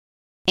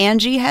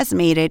Angie has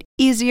made it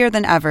easier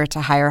than ever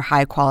to hire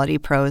high-quality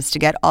pros to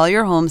get all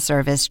your home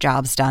service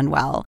jobs done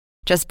well.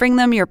 Just bring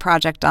them your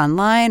project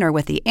online or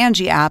with the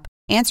Angie app,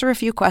 answer a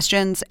few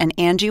questions, and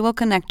Angie will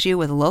connect you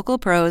with local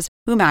pros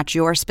who match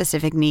your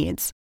specific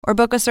needs. Or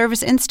book a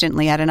service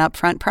instantly at an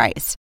upfront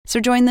price. So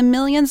join the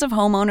millions of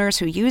homeowners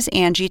who use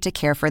Angie to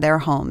care for their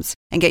homes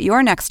and get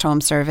your next home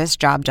service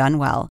job done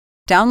well.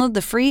 Download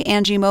the free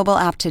Angie mobile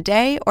app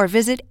today or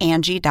visit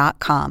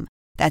Angie.com.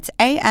 That's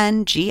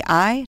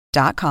ANGI.com.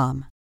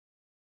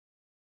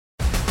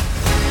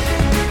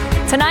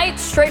 Tonight,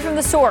 straight from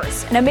the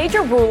source, in a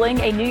major ruling,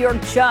 a New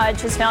York judge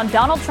has found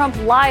Donald Trump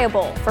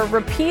liable for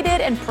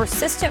repeated and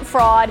persistent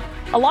fraud,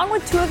 along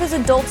with two of his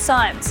adult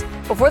sons,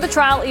 before the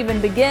trial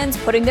even begins,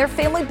 putting their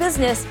family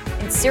business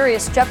in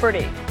serious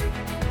jeopardy.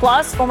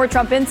 Plus, former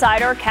Trump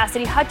insider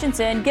Cassidy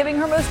Hutchinson giving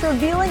her most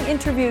revealing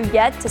interview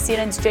yet to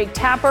CNN's Jake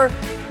Tapper,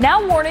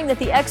 now warning that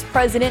the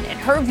ex-president, in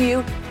her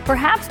view,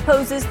 perhaps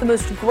poses the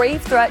most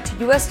grave threat to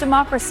U.S.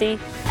 democracy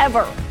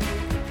ever.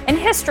 In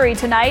history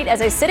tonight,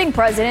 as a sitting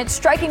president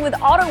striking with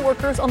auto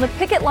workers on the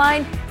picket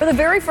line for the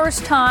very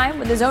first time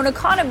with his own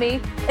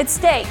economy at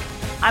stake.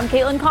 I'm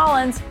Caitlin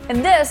Collins,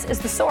 and this is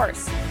The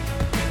Source.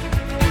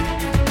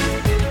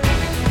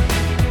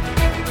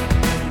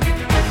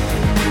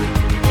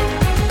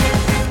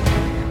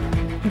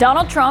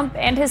 Donald Trump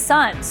and his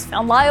sons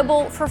found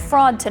liable for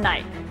fraud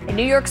tonight. A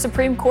New York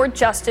Supreme Court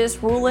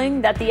justice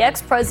ruling that the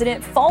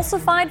ex-president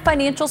falsified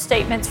financial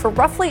statements for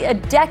roughly a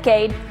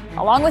decade,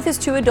 along with his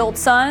two adult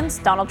sons,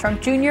 Donald Trump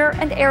Jr.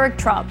 and Eric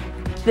Trump.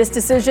 This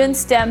decision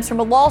stems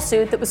from a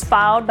lawsuit that was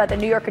filed by the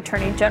New York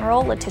Attorney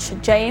General Letitia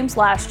James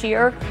last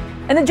year,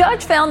 and the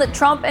judge found that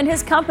Trump and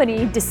his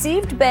company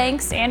deceived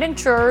banks and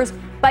insurers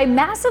by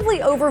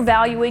massively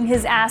overvaluing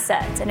his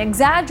assets and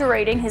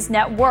exaggerating his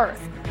net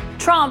worth.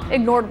 Trump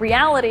ignored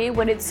reality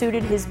when it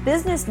suited his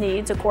business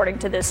needs, according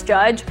to this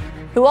judge,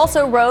 who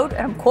also wrote,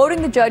 and I'm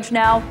quoting the judge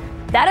now,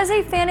 "That is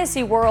a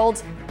fantasy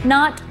world,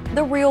 not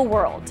the real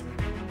world."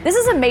 This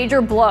is a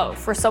major blow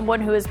for someone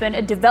who has been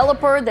a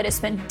developer that has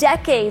spent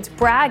decades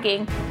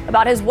bragging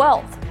about his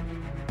wealth.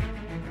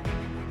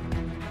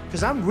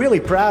 Because I'm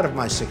really proud of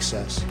my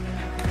success.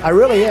 I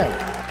really am.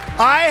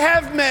 I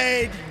have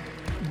made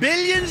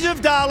billions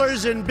of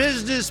dollars in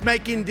business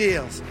making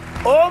deals.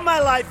 All my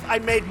life, I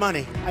made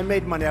money.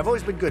 I've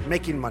always been good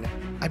making money.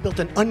 I built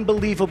an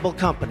unbelievable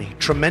company,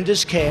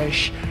 tremendous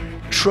cash,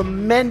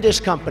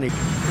 tremendous company.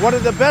 One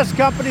of the best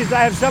companies. I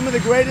have some of the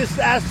greatest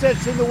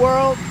assets in the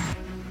world.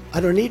 I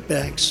don't need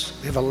banks.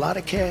 We have a lot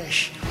of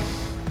cash.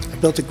 I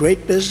built a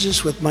great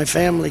business with my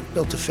family,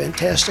 built a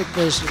fantastic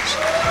business.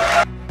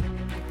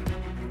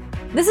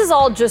 This is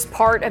all just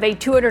part of a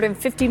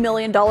 $250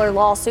 million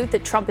lawsuit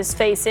that Trump is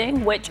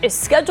facing, which is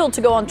scheduled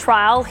to go on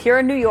trial here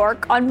in New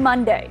York on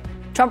Monday.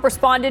 Trump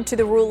responded to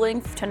the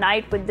ruling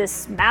tonight with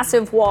this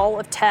massive wall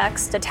of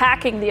text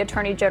attacking the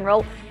attorney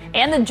general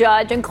and the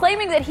judge and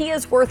claiming that he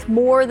is worth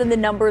more than the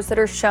numbers that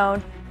are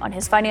shown on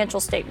his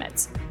financial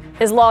statements.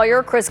 His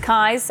lawyer, Chris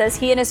Kise, says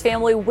he and his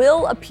family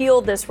will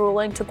appeal this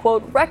ruling to,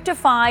 quote,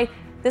 rectify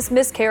this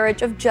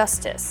miscarriage of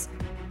justice.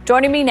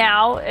 Joining me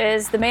now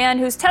is the man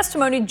whose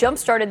testimony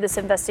jump-started this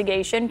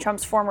investigation,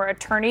 Trump's former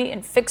attorney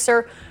and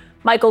fixer,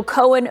 Michael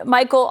Cohen.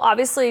 Michael,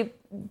 obviously,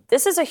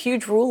 this is a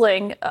huge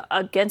ruling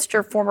against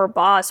your former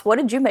boss. What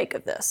did you make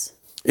of this?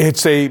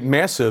 It's a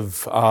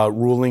massive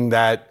ruling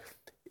that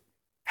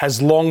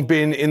has long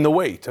been in the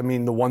wait. I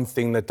mean, the one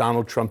thing that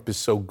Donald Trump is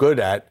so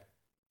good at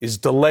is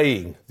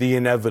delaying the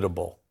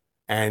inevitable.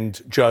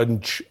 And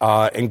Judge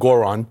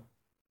Engoron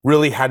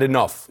really had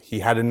enough.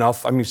 He had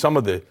enough. I mean, some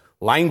of the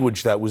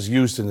language that was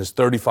used in this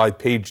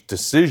 35-page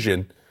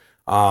decision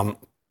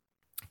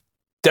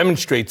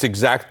demonstrates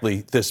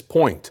exactly this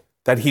point,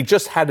 that he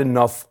just had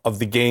enough of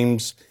the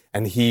games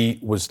and he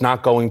was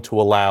not going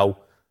to allow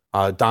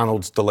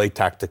Donald's delay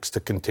tactics to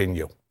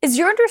continue. Is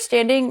your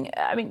understanding,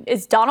 I mean,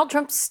 is Donald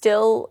Trump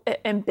still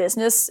in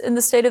business in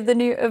the state of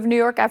New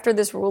York after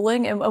this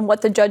ruling and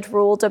what the judge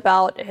ruled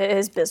about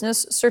his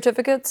business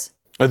certificates?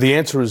 The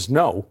answer is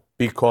no,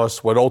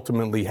 because what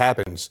ultimately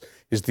happens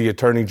is the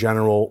Attorney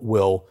General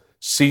will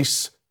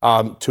cease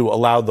to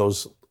allow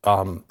those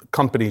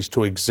companies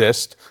to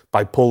exist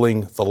by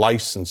pulling the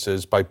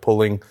licenses, by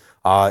pulling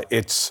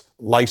its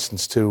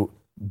license to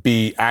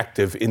be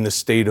active in the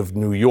state of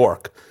New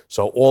York.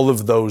 So all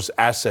of those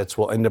assets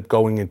will end up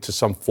going into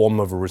some form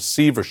of a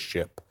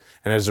receivership.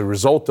 And as a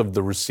result of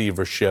the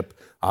receivership,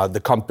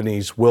 the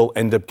companies will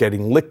end up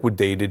getting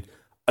liquidated,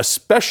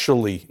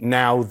 especially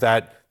now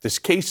that this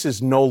case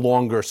is no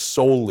longer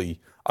solely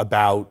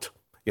about,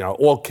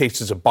 all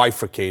cases are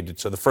bifurcated.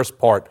 So the first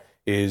part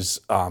is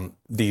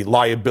the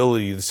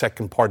liability. The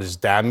second part is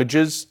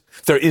damages.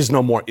 There is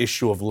no more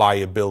issue of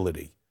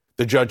liability.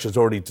 The judge has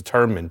already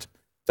determined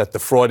that the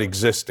fraud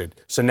existed.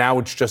 So now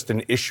it's just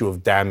an issue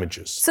of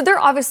damages. So they're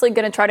obviously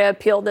going to try to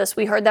appeal this.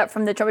 We heard that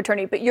from the Trump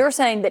attorney. But you're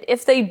saying that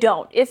if they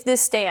don't, if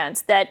this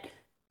stands, that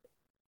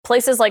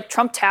places like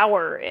Trump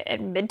Tower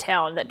in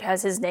Midtown that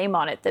has his name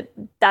on it,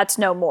 that's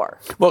no more.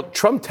 Well,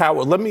 Trump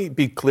Tower, let me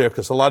be clear,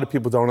 because a lot of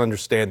people don't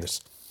understand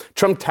this.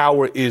 Trump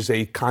Tower is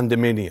a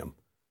condominium,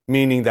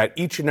 meaning that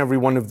each and every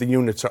one of the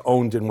units are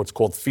owned in what's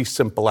called fee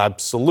simple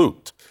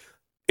absolute.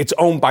 It's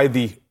owned by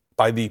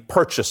the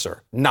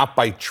purchaser, not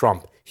by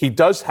Trump. He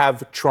does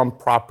have Trump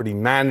Property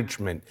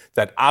Management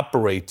that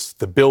operates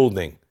the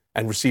building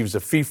and receives a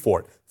fee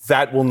for it.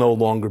 That will no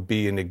longer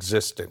be in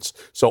existence.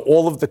 So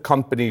all of the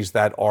companies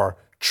that are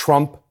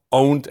Trump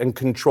owned and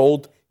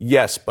controlled,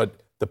 yes,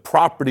 but the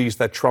properties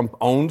that Trump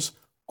owns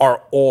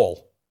are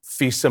all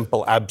fee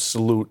simple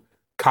absolute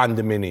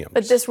condominiums.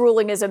 But this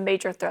ruling is a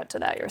major threat to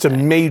that, you're saying?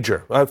 It's a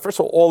major. First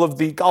of all of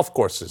the golf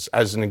courses,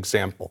 as an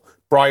example,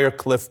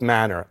 Briarcliff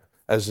Manor,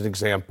 as an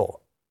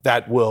example,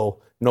 that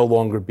will no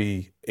longer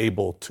be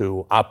able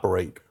to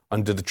operate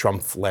under the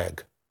Trump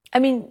flag. I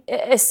mean,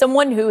 as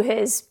someone who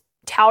has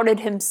touted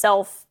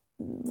himself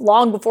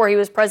long before he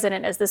was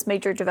president as this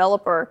major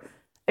developer,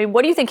 I mean,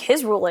 what do you think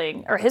his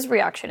ruling or his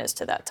reaction is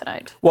to that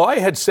tonight? Well, I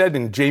had said,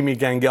 and Jamie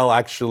Gangel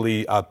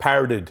actually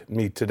parroted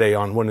me today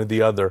on one of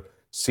the other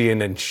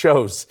CNN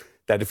shows,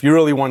 that if you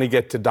really want to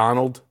get to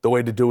Donald, the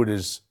way to do it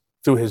is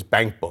through his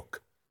bank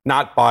book.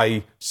 Not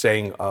by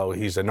saying, oh,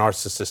 he's a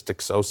narcissistic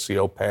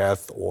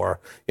sociopath, or,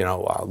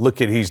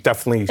 look at, he's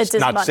definitely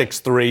not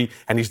 6'3",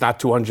 and he's not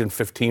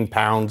 215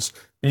 pounds.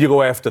 You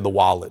go after the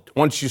wallet.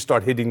 Once you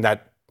start hitting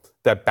that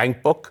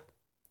bank book,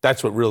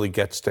 that's what really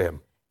gets to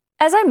him.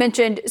 As I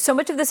mentioned, so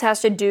much of this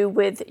has to do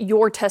with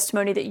your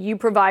testimony that you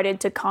provided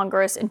to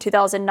Congress in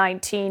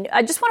 2019.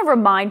 I just want to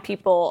remind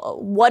people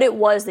what it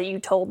was that you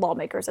told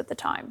lawmakers at the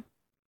time.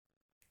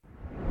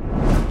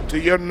 To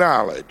your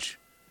knowledge,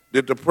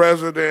 did the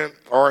president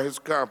or his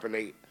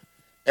company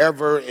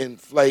ever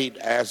inflate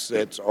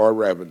assets or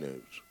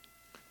revenues?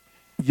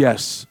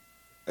 Yes.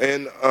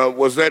 And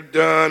was that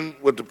done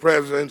with the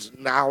president's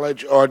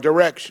knowledge or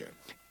direction?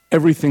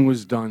 Everything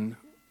was done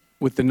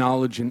with the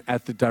knowledge and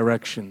at the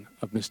direction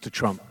of Mr.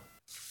 Trump.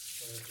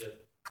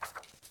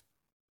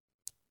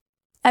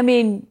 I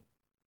mean,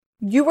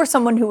 you were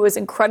someone who was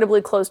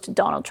incredibly close to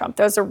Donald Trump.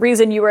 There's a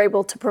reason you were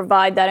able to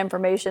provide that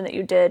information that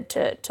you did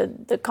to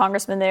the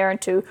congressman there and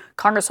to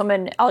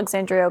Congresswoman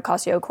Alexandria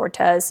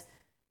Ocasio-Cortez.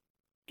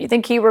 Do you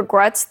think he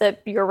regrets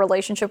that your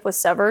relationship was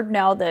severed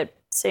now that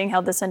seeing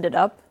how this ended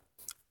up?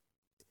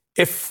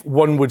 If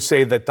one would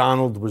say that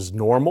Donald was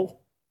normal,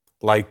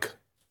 like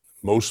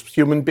most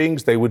human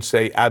beings, they would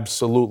say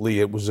absolutely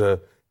it was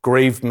a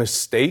grave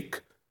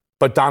mistake.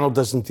 But Donald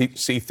doesn't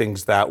see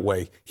things that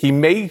way. He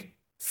may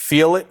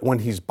feel it when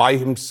he's by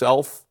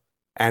himself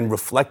and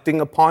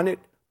reflecting upon it,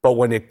 but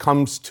when it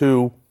comes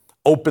to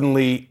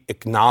openly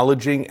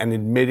acknowledging and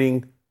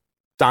admitting,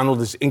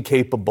 Donald is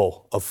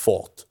incapable of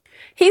fault.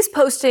 He's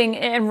posting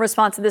in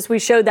response to this, we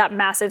showed that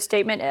massive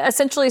statement,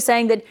 essentially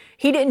saying that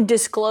he didn't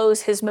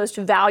disclose his most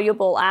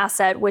valuable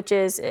asset, which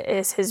is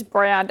his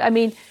brand. I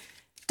mean,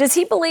 does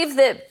he believe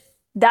that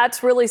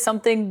that's really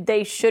something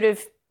they should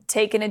have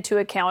taken into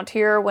account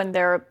here when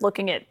they're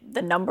looking at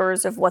the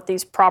numbers of what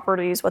these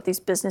properties, what these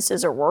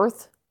businesses are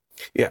worth?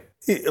 Yeah.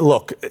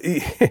 Look,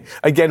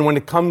 again, when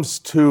it comes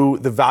to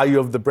the value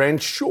of the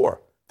brand,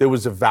 sure, there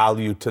was a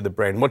value to the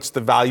brand. What's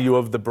the value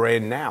of the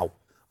brand now?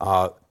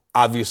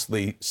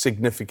 Obviously,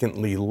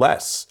 significantly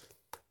less.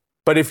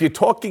 But if you're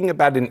talking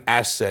about an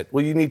asset,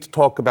 well, you need to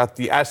talk about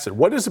the asset.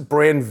 What does a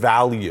brand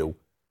value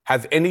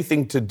have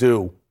anything to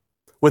do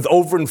with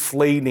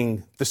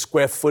overinflating the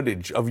square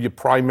footage of your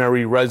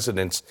primary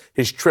residence,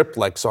 his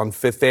triplex on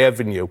Fifth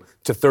Avenue,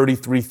 to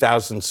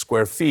 33,000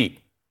 square feet,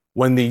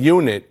 when the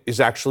unit is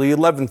actually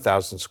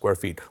 11,000 square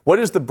feet? What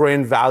does the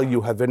brand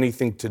value have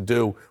anything to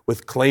do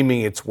with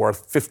claiming it's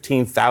worth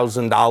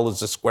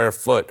 $15,000 a square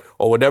foot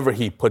or whatever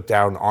he put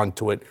down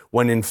onto it,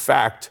 when in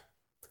fact,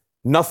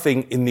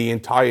 nothing in the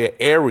entire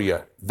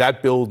area,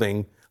 that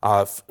building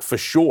for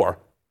sure,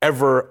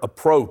 ever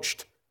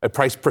approached a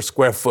price per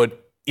square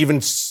foot,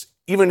 even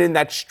in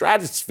that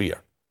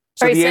stratosphere?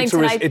 So the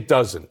answer is it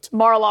doesn't.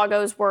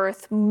 Mar-a-Lago's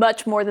worth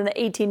much more than the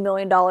 $18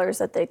 million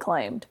that they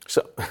claimed.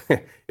 So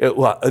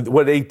what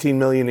 $18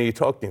 million are you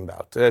talking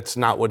about? That's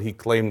not what he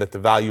claimed that the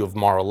value of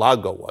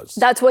Mar-a-Lago was.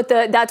 That's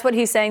what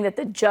he's saying that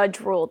the judge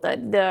ruled,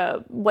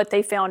 that what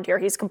they found here.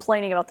 He's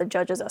complaining about the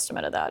judge's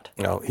estimate of that.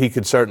 He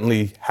could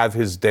certainly have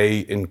his day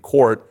in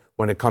court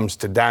when it comes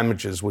to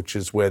damages, which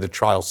is where the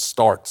trial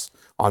starts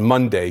on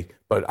Monday,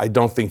 but I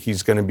don't think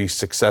he's going to be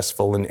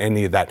successful in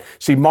any of that.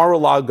 See,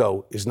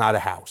 Mar-a-Lago is not a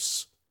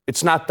house.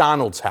 It's not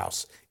Donald's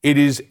house. It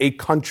is a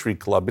country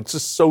club. It's a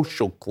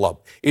social club.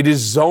 It is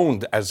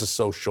zoned as a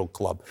social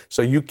club.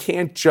 So you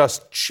can't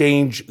just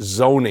change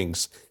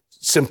zonings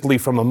simply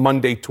from a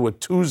Monday to a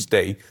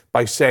Tuesday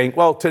by saying,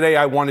 well, today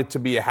I want it to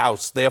be a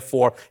house,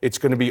 therefore it's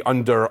going to be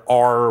under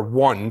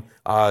R1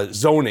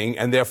 zoning,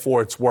 and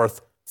therefore it's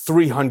worth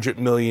 $300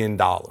 million.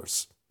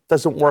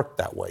 Doesn't work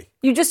that way.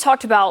 You just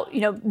talked about,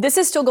 this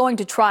is still going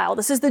to trial.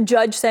 This is the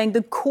judge saying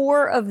the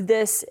core of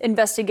this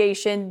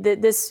investigation,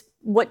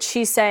 what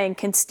she's saying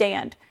can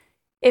stand.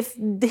 If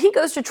he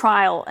goes to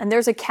trial and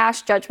there's a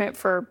cash judgment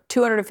for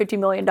 $250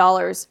 million,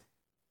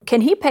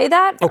 can he pay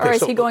that? Or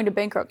is he going to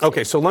bankruptcy?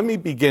 Okay, so let me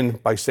begin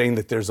by saying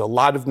that there's a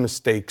lot of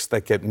mistakes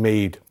that get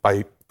made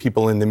by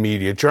people in the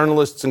media,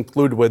 journalists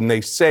included, when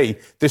they say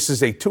this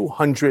is a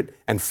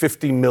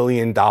 $250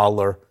 million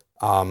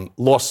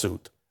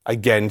lawsuit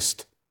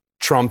against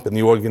Trump and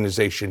the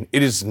organization.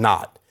 It is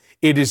not.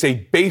 It is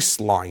a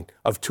baseline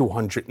of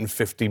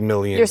 $250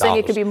 million. You're saying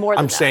it could be more than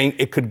that? I'm saying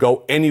it could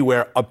go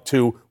anywhere up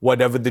to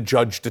whatever the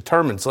judge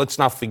determines. Let's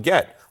not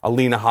forget,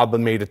 Alina Habba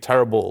made a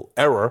terrible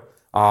error,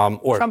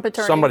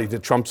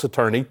 Trump's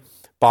attorney,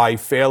 by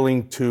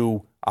failing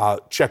to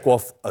check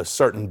off a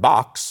certain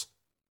box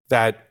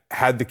that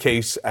had the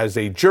case as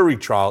a jury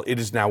trial. It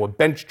is now a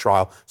bench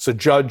trial. So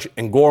Judge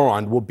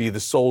Engoron will be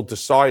the sole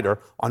decider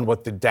on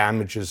what the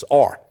damages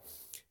are.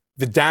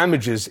 The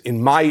damages,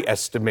 in my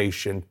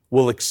estimation,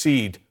 will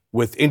exceed,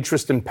 with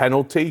interest and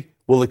penalty,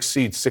 will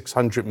exceed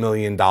 $600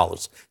 million.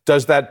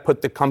 Does that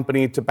put the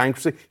company into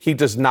bankruptcy? He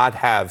does not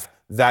have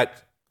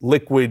that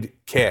liquid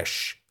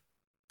cash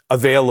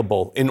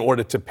available in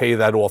order to pay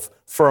that off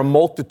for a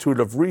multitude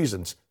of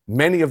reasons.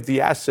 Many of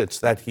the assets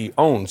that he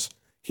owns,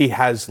 he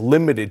has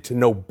limited to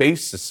no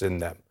basis in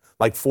them,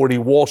 like 40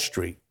 Wall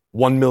Street,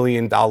 $1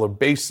 million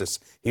basis.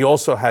 He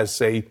also has,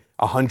 say,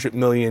 a $100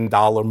 million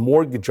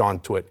mortgage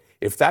onto it.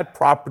 If that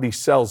property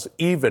sells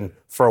even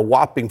for a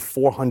whopping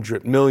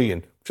 $400 million,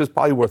 which is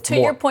probably worth more.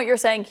 To your point, you're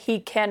saying he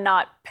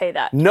cannot pay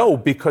that? No,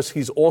 because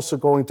he's also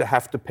going to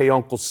have to pay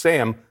Uncle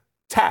Sam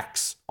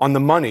tax on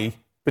the money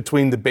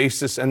between the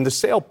basis and the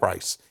sale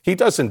price. He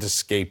doesn't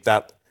escape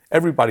that.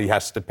 Everybody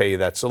has to pay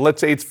that. So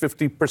let's say it's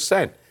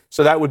 50%.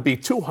 So that would be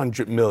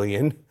 $200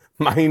 million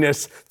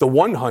minus the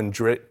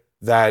 $100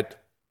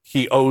 that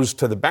he owes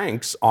to the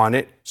banks on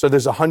it. So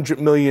there's $100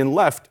 million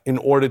left in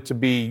order to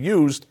be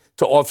used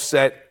to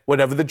offset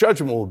whatever the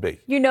judgment will be.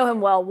 You know him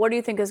well. What do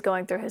you think is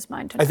going through his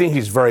mind tonight? I think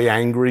he's very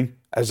angry,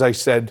 as I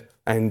said,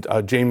 and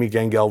Jamie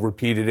Gangel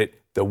repeated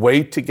it. The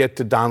way to get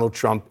to Donald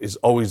Trump is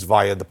always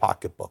via the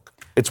pocketbook.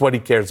 It's what he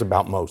cares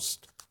about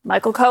most.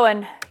 Michael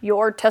Cohen,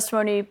 your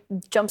testimony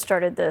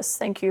jump-started this.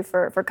 Thank you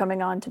for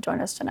coming on to join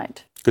us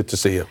tonight. Good to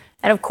see you.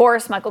 And of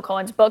course, Michael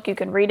Cohen's book, you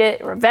can read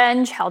it,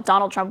 Revenge, How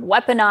Donald Trump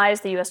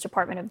Weaponized the U.S.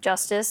 Department of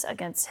Justice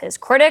Against His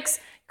Critics.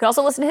 You can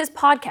also listen to his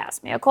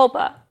podcast, Mea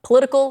Culpa,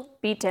 Political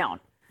Beatdown.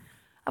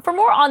 For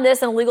more on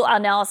this and a legal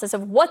analysis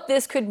of what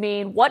this could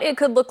mean, what it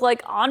could look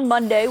like on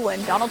Monday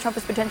when Donald Trump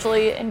is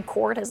potentially in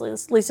court, at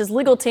least his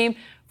legal team,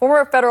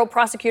 former federal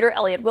prosecutor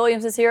Elliot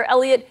Williams is here.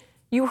 Elliot,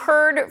 you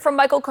heard from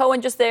Michael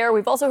Cohen just there.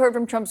 We've also heard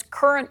from Trump's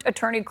current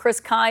attorney,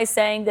 Chris Kye,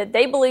 saying that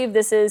they believe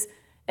this is,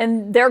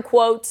 in their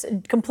quotes,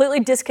 completely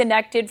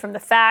disconnected from the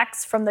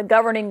facts, from the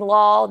governing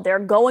law. They're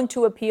going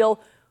to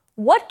appeal.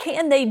 What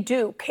can they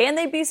do? Can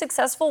they be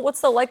successful? What's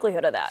the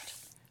likelihood of that?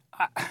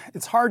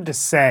 It's hard to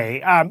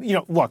say.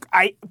 Look,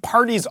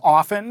 parties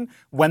often,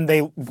 when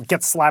they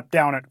get slapped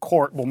down at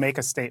court, will make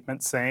a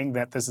statement saying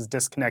that this is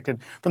disconnected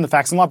from the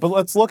facts and law. But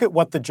let's look at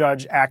what the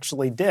judge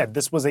actually did.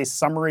 This was a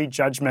summary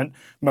judgment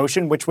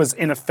motion, which was,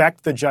 in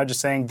effect, the judge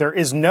saying there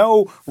is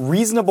no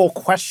reasonable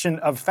question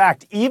of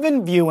fact,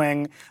 even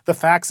viewing the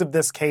facts of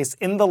this case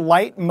in the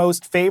light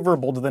most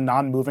favorable to the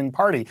non-moving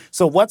party.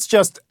 So let's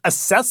just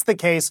assess the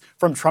case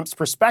from Trump's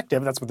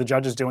perspective. That's what the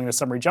judge is doing in a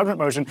summary judgment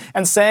motion,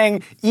 and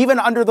saying even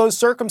under those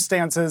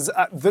circumstances,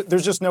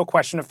 there's just no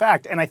question of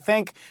fact. And I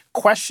think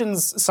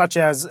questions such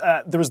as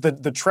there was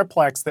the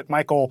triplex that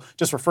Michael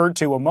just referred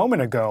to a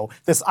moment ago,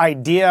 this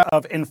idea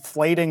of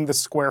inflating the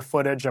square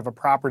footage of a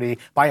property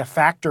by a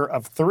factor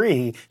of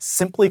 3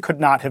 simply could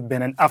not have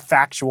been a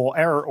factual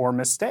error or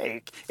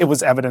mistake. It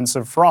was evidence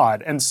of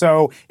fraud. And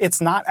so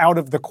it's not out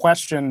of the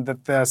question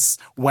that this,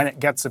 when it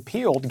gets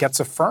appealed,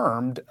 gets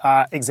affirmed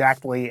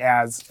exactly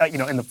as,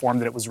 in the form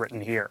that it was written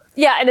here.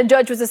 Yeah, and the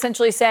judge was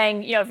essentially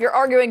saying, if you're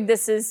arguing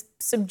this is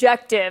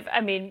subjective,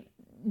 I mean,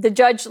 the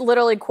judge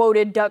literally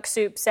quoted Duck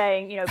Soup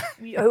saying,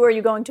 who are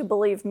you going to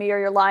believe, me or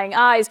your lying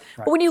eyes?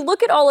 Right. But when you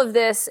look at all of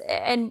this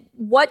and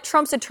what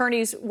Trump's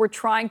attorneys were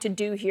trying to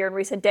do here in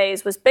recent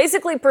days was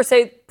basically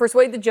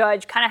persuade the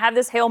judge, kind of have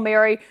this Hail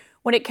Mary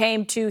when it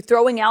came to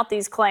throwing out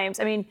these claims.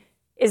 I mean,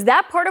 is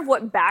that part of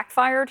what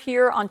backfired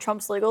here on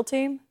Trump's legal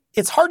team?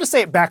 It's hard to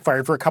say it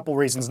backfired for a couple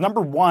reasons. Number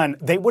one,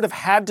 they would have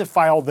had to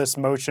file this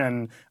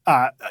motion,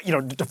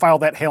 to file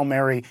that Hail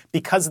Mary,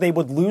 because they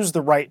would lose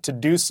the right to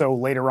do so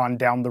later on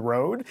down the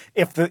road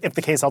if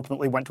the case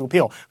ultimately went to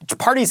appeal.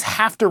 Parties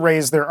have to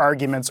raise their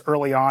arguments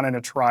early on in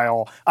a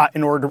trial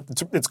in order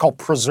to, it's called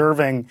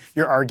preserving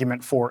your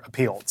argument for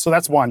appeal. So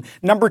that's one.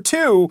 Number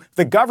two,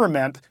 the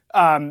government,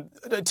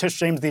 Tish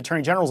James, the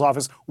Attorney General's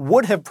office,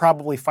 would have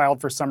probably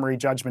filed for summary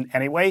judgment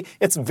anyway.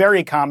 It's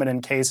very common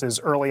in cases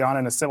early on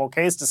in a civil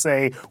case to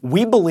say,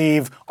 we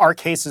believe our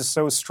case is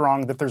so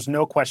strong that there's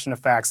no question of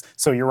facts,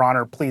 so Your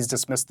Honor, please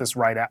dismiss this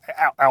right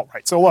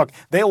outright. So look,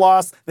 they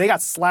lost. They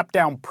got slapped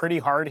down pretty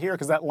hard here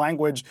because that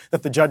language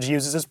that the judge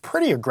uses is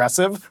pretty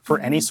aggressive for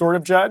any sort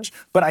of judge.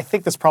 But I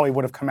think this probably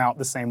would have come out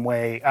the same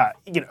way. I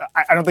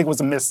don't think it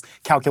was a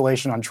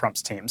miscalculation on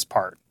Trump's team's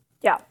part.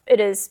 Yeah, it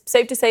is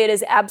safe to say it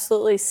is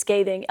absolutely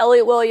scathing.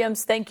 Elliot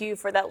Williams, thank you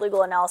for that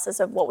legal analysis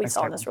of what we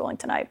saw in this ruling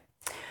tonight.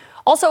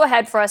 Also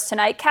ahead for us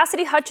tonight,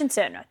 Cassidy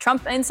Hutchinson, a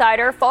Trump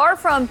insider, far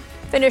from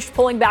finished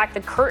pulling back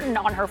the curtain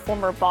on her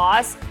former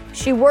boss.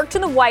 She worked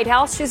in the White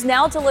House. She's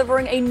now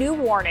delivering a new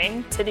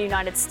warning to the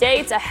United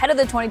States ahead of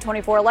the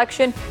 2024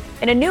 election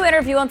in a new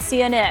interview on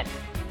CNN.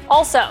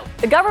 Also,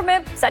 the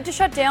government set to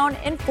shut down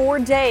in 4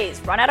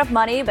 days, run out of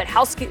money, but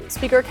House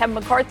Speaker Kevin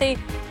McCarthy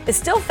is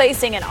still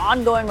facing an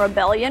ongoing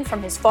rebellion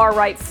from his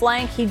far-right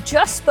flank. He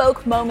just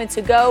spoke moments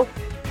ago.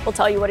 We'll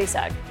tell you what he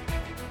said.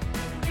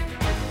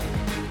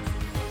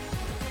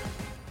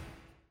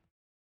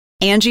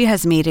 Angie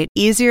has made it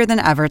easier than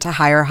ever to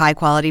hire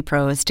high-quality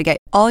pros to get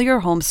all your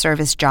home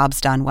service jobs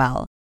done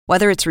well.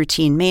 Whether it's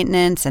routine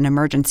maintenance, an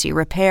emergency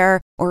repair,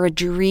 or a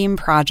dream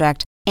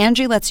project,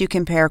 Angie lets you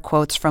compare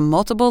quotes from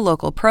multiple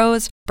local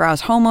pros,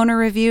 browse homeowner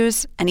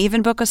reviews, and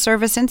even book a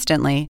service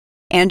instantly.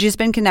 Angie's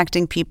been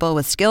connecting people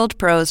with skilled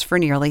pros for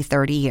nearly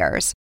 30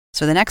 years.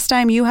 So the next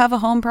time you have a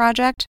home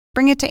project,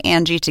 bring it to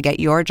Angie to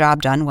get your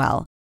job done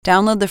well.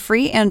 Download the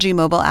free Angie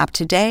mobile app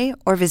today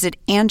or visit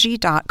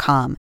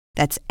Angie.com.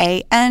 That's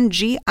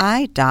ANGI.com.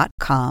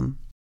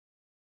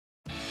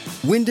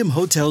 Wyndham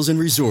Hotels and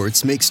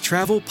Resorts makes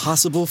travel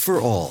possible for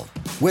all.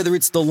 Whether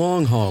it's the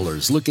long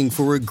haulers looking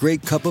for a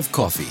great cup of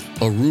coffee,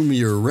 a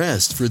roomier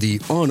rest for the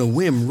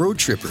on-a-whim road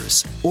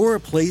trippers, or a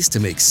place to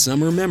make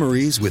summer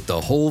memories with the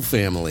whole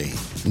family.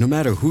 No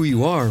matter who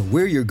you are,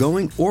 where you're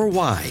going, or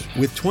why,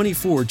 with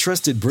 24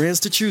 trusted brands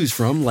to choose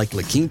from like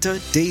La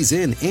Quinta, Days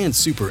Inn, and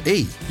Super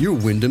 8, your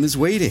Wyndham is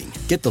waiting.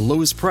 Get the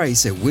lowest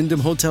price at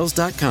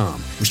WyndhamHotels.com.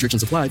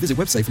 Restrictions apply. Visit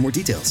website for more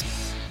details.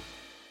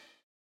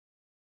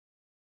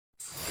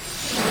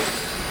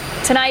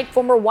 Tonight,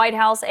 former White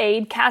House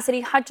aide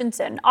Cassidy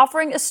Hutchinson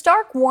offering a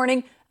stark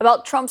warning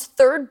about Trump's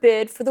third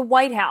bid for the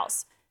White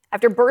House.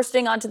 After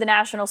bursting onto the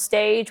national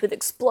stage with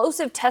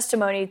explosive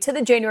testimony to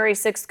the January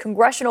 6th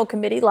Congressional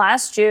Committee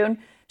last June,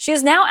 she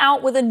is now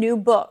out with a new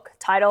book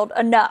titled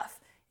Enough.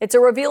 It's a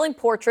revealing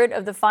portrait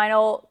of the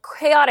final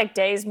chaotic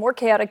days, more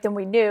chaotic than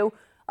we knew,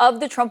 of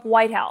the Trump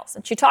White House.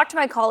 And she talked to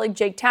my colleague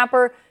Jake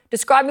Tapper,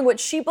 describing what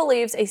she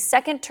believes a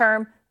second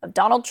term of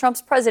Donald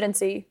Trump's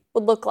presidency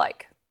would look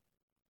like.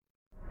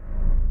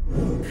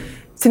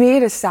 To me,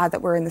 it is sad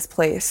that we're in this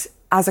place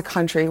as a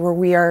country where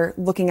we are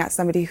looking at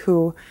somebody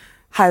who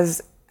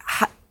has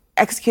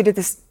executed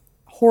this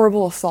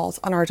horrible assault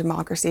on our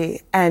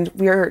democracy, and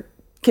we are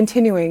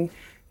continuing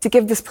to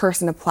give this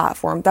person a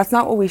platform. That's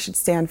not what we should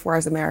stand for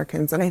as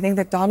Americans. And I think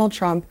that Donald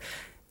Trump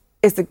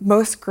is the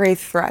most grave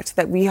threat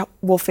that we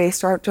will face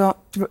to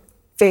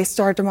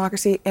our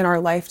democracy in our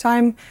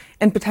lifetime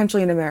and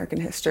potentially in American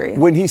history.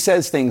 When he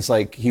says things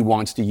like he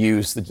wants to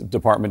use the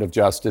Department of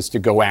Justice to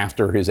go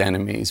after his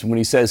enemies, when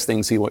he says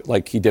things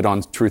like he did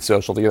on Truth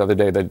Social the other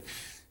day, that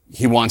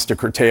he wants to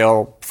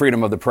curtail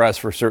freedom of the press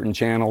for certain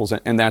channels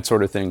and that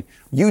sort of thing,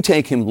 you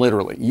take him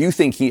literally. You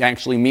think he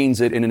actually means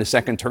it, and in a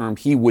second term,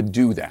 he would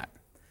do that.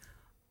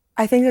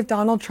 I think that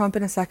Donald Trump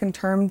in a second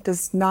term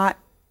would not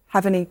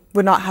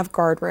have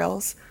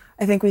guardrails.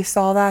 I think we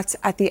saw that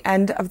at the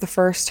end of the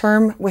first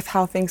term with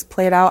how things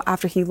played out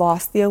after he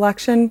lost the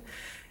election.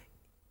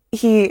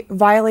 He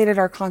violated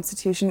our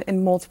Constitution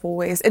in multiple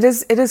ways. It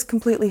is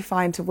completely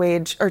fine to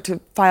wage or to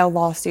file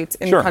lawsuits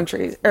in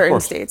countries or in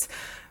states.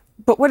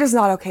 But what is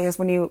not okay is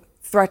when you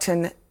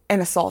threaten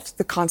and assault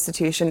the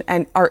Constitution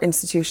and our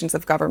institutions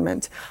of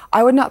government.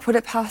 I would not put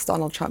it past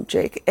Donald Trump,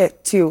 Jake,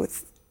 to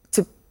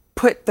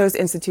put those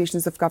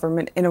institutions of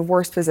government in a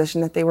worse position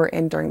that they were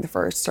in during the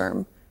first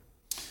term.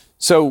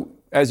 So,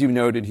 as you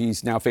noted,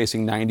 he's now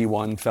facing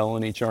 91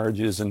 felony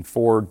charges and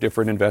 4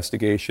 different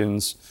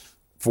investigations.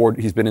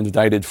 He's been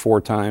indicted 4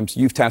 times.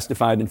 You've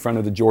testified in front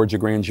of the Georgia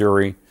grand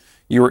jury.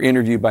 You were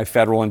interviewed by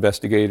federal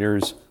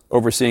investigators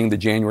overseeing the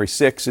January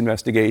 6th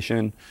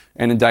investigation,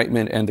 an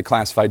indictment, and the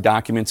classified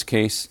documents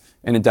case,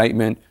 an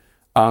indictment.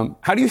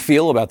 How do you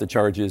feel about the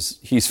charges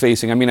he's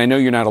facing? I mean, I know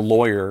you're not a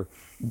lawyer,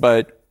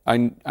 but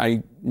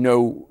I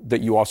know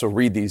that you also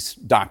read these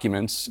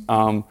documents.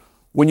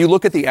 When you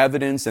look at the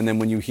evidence and then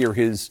when you hear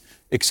his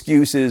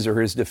excuses or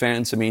his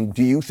defense, I mean,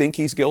 do you think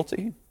he's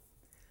guilty?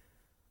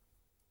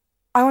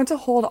 I want to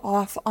hold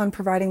off on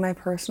providing my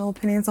personal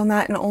opinions on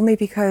that, and only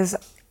because,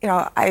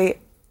 and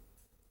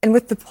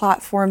with the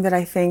platform that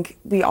I think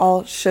we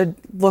all should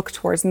look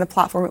towards, and the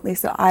platform at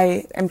least that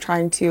I am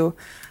trying to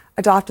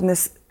adopt in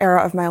this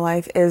era of my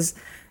life is,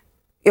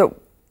 it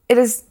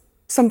is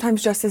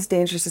sometimes just as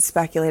dangerous to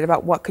speculate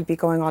about what could be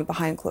going on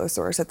behind closed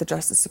doors at the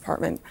Justice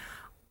Department.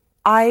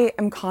 I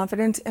am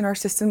confident in our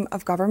system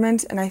of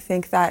government, and I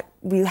think that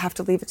we have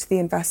to leave it to the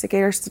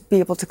investigators to be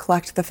able to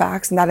collect the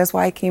facts, and that is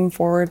why I came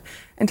forward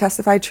and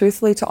testified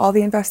truthfully to all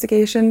the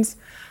investigations.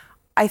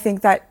 I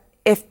think that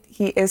if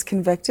he is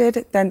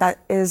convicted, then that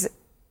is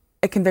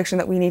a conviction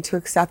that we need to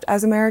accept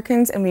as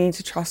Americans, and we need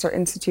to trust our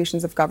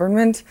institutions of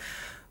government.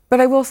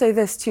 But I will say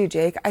this too,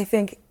 Jake, I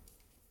think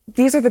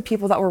these are the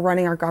people that were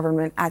running our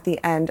government at the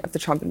end of the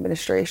Trump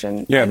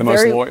administration. Yeah, the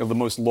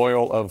most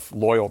loyal of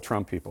loyal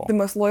Trump people. The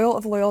most loyal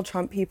of loyal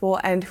Trump people,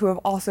 and who have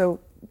also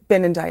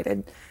been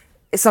indicted.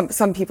 some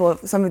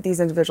of these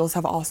individuals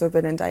have also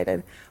been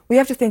indicted. We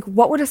have to think,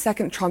 what would a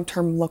second Trump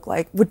term look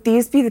like? Would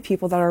these be the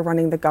people that are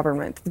running the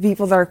government, the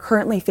people that are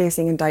currently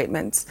facing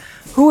indictments?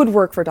 Who would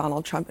work for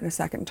Donald Trump in a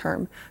second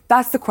term?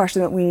 That's the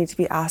question that we need to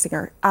be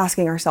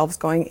asking ourselves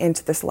going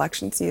into this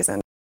election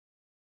season.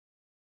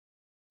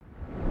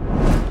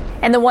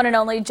 And the one and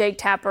only Jake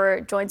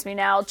Tapper joins me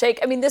now. Jake,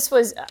 I mean, this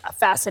was a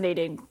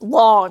fascinating,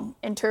 long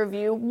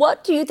interview.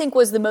 What do you think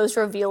was the most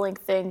revealing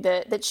thing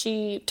that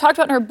she talked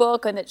about in her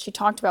book and that she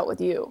talked about with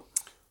you?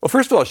 Well,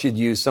 first of all, she'd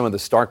used some of the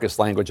starkest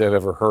language I've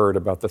ever heard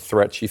about the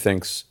threat she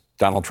thinks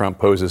Donald Trump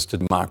poses to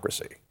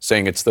democracy,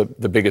 saying it's the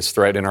biggest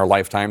threat in our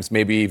lifetimes,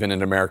 maybe even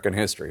in American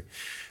history.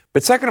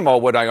 But second of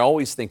all, what I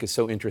always think is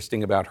so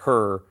interesting about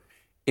her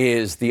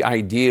is the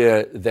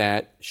idea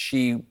that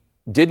she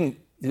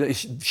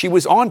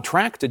was on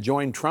track to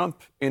join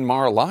Trump in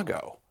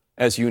Mar-a-Lago,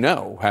 as you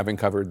know, having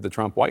covered the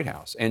Trump White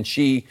House. And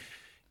she,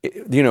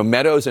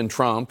 Meadows and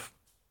Trump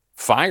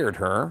fired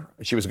her.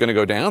 She was going to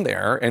go down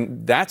there,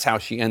 and that's how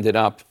she ended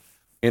up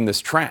in this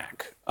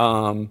track.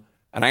 And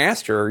I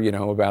asked her,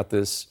 about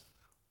this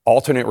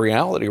alternate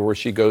reality where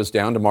she goes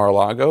down to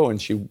Mar-a-Lago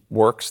and she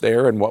works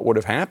there and what would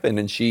have happened.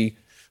 And she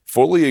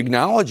fully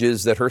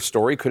acknowledges that her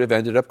story could have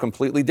ended up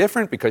completely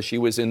different because she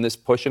was in this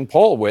push and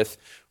pull with,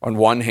 on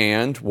one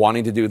hand,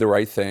 wanting to do the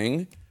right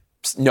thing,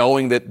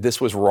 knowing that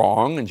this was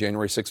wrong and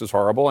January 6th was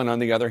horrible, and on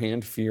the other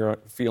hand,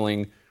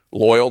 feeling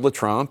loyal to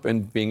Trump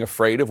and being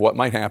afraid of what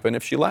might happen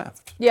if she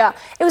left. Yeah,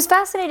 it was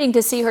fascinating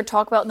to see her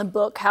talk about in the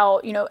book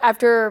how,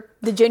 after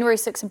the January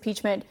 6th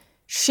impeachment,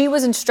 she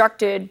was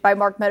instructed by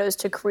Mark Meadows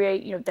to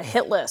create, the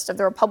hit list of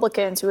the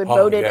Republicans who had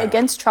voted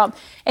against Trump.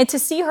 And to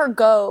see her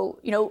go,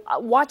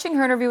 watching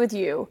her interview with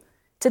you,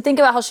 to think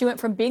about how she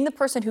went from being the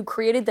person who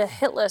created the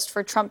hit list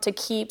for Trump to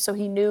keep so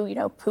he knew,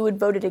 who had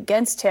voted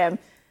against him,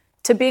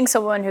 to being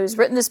someone who's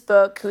written this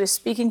book, who is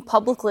speaking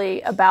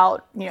publicly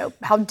about,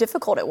 how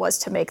difficult it was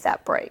to make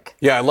that break.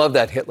 Yeah, I love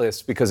that hit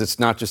list because it's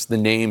not just the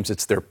names,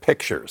 it's their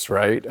pictures,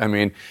 right? I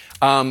mean,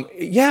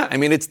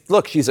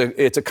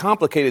 it's a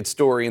complicated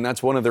story, and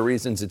that's one of the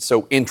reasons it's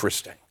so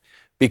interesting,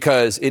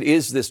 because it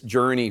is this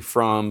journey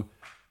from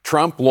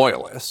Trump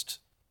loyalist.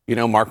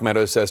 Mark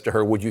Meadows says to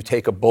her, would you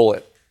take a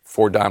bullet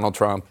for Donald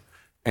Trump?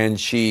 And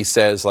she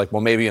says,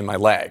 well, maybe in my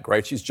leg,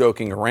 right? She's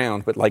joking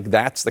around, but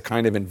that's the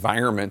kind of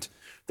environment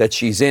that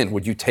she's in.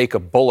 Would you take a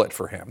bullet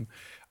for him?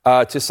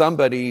 To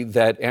somebody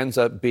that ends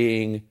up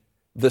being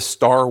the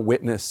star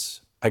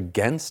witness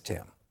against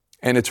him.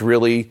 And it's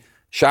really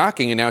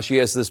shocking. And now she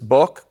has this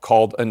book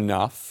called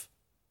Enough,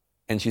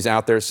 and she's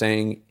out there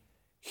saying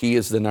he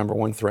is the number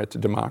one threat to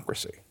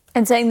democracy.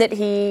 And saying that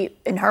he,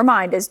 in her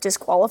mind, is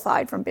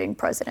disqualified from being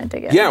president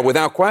again. Yeah,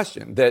 without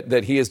question,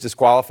 that he has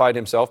disqualified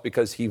himself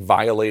because he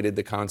violated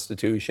the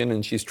Constitution.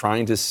 And she's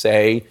trying to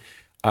say,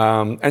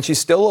 and she's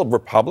still a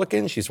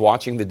Republican. She's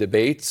watching the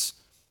debates,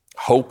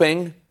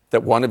 hoping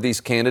that one of these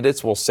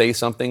candidates will say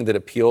something that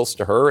appeals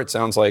to her. It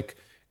sounds like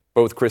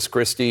both Chris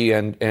Christie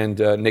and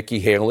Nikki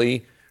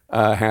Haley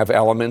have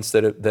elements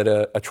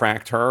that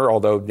attract her,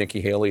 although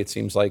Nikki Haley, it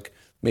seems like,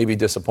 maybe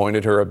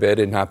disappointed her a bit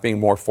in not being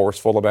more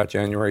forceful about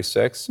January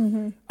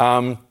 6th.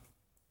 Mm-hmm.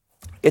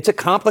 It's a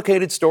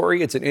complicated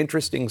story. It's an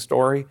interesting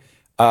story.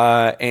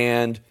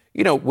 And,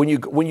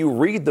 when you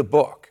read the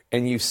book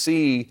and you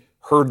see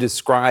her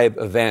describe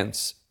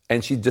events,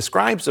 and she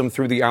describes them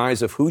through the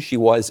eyes of who she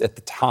was at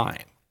the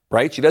time,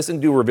 right? She doesn't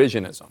do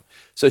revisionism.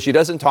 So she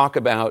doesn't talk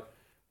about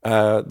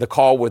the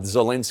call with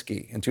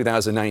Zelensky in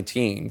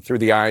 2019 through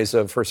the eyes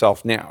of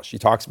herself now. She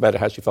talks about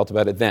how she felt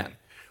about it then.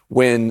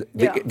 When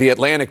the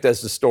Atlantic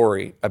does the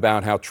story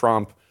about how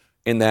Trump,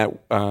 in that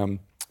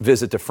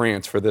visit to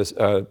France for this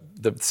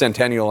the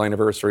centennial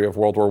anniversary of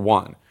World War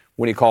I,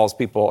 when he calls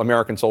people,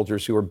 American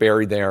soldiers who were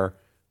buried there,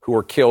 who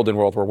were killed in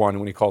World War I,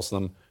 when he calls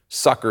them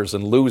suckers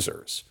and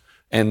losers.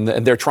 And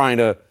they're trying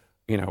to,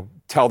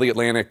 tell the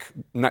Atlantic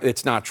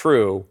it's not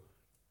true.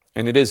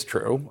 And it is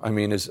true. I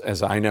mean,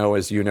 as I know,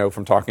 as you know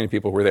from talking to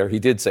people who were there, he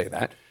did say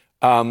that.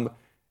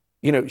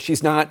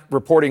 She's not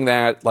reporting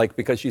that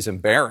because she's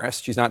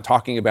embarrassed. She's not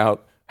talking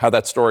about how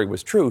that story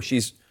was true.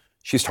 She's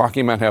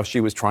talking about how she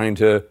was trying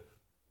to,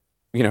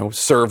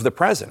 serve the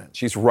president.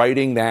 She's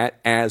writing that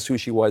as who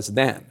she was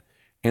then.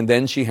 And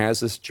then she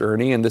has this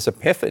journey and this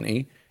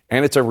epiphany,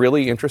 and it's a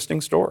really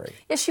interesting story.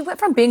 Yeah, she went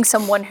from being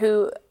someone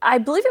who, I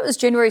believe it was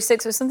January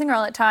 6th, or something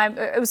around that time.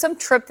 It was some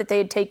trip that they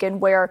had taken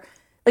where,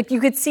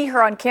 you could see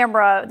her on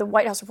camera, the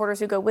White House reporters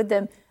who go with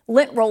them,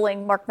 lint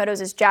rolling Mark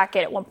Meadows'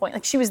 jacket at one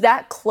point. She was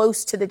that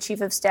close to the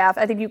chief of staff.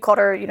 I think you called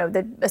her,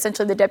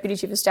 essentially the deputy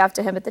chief of staff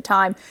to him at the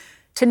time,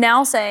 to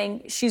now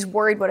saying she's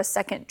worried what a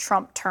second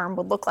Trump term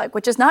would look like,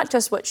 which is not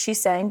just what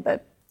she's saying,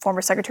 but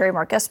former Secretary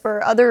Mark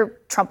Esper, other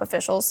Trump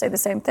officials say the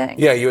same thing.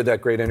 Yeah, you had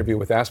that great interview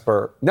with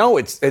Esper. No,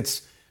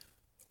 it's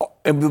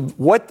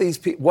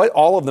what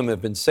all of them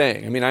have been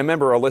saying. I mean, I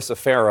remember Alyssa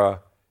Farah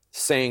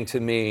saying to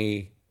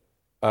me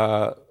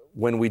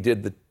when we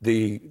did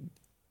the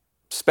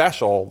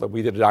special, that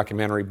we did a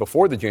documentary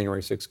before the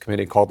January 6th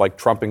committee called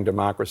Trumping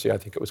Democracy, I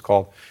think it was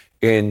called,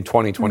 in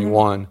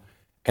 2021.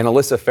 And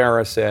Alyssa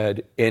Farah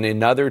said in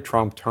another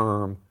Trump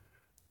term,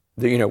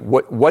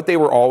 what they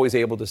were always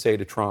able to say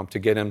to Trump to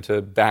get him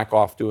to back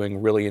off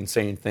doing really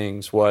insane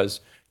things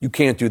was, you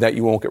can't do that,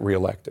 you won't get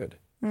reelected.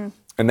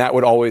 And that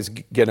would always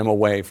get him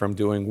away from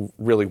doing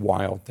really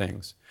wild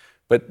things.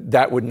 But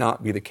that would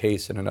not be the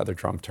case in another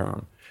Trump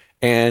term.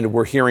 And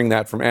we're hearing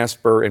that from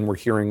Esper, and we're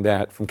hearing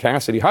that from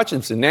Cassidy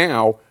Hutchinson.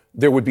 Now,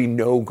 there would be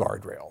no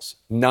guardrails,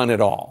 none at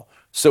all.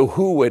 So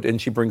who would,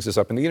 and she brings this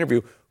up in the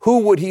interview, who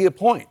would he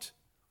appoint?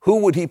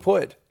 Who would he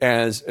put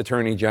as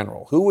Attorney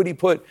General? Who would he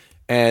put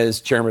as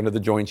Chairman of the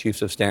Joint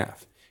Chiefs of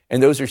Staff?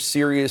 And those are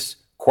serious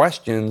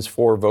questions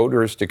for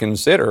voters to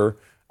consider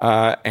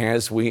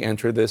as we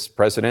enter this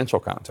presidential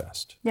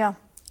contest. Yeah, it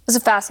was a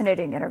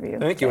fascinating interview.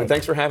 Thank you, and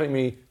thanks for having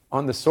me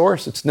on The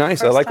Source. It's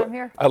nice. First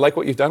I like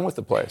what you've done with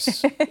the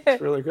place.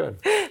 It's really good.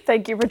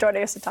 Thank you for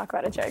joining us to talk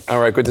about it, Jake. All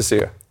right, good to see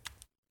you.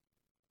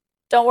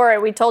 Don't worry,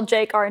 we told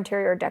Jake, our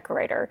interior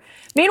decorator.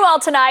 Meanwhile,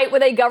 tonight,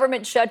 with a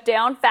government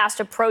shutdown fast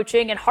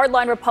approaching and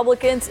hardline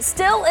Republicans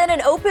still in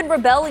an open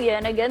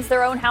rebellion against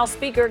their own House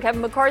Speaker,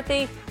 Kevin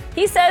McCarthy,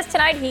 he says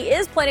tonight he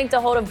is planning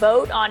to hold a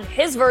vote on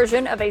his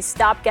version of a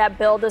stopgap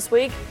bill this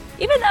week,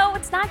 even though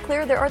it's not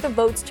clear there are the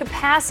votes to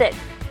pass it.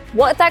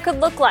 What that could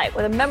look like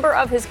with a member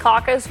of his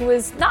caucus who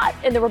is not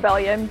in the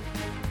rebellion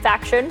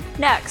faction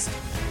next.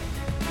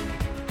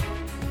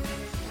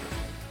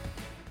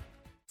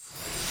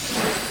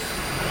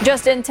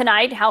 Just in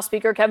tonight, House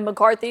Speaker Kevin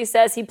McCarthy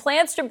says he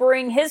plans to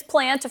bring his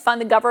plan to fund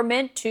the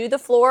government to the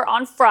floor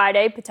on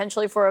Friday,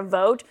 potentially for a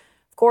vote.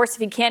 Of course,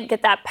 if he can't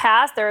get that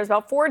passed, there is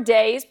about 4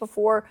 days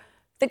before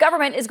the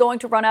government is going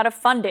to run out of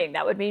funding.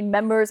 That would mean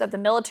members of the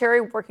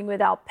military working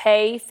without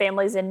pay,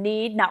 families in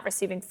need, not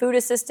receiving food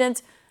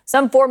assistance,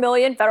 some 4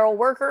 million federal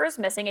workers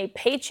missing a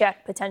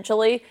paycheck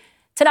potentially.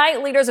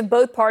 Tonight, leaders of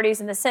both parties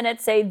in the Senate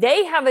say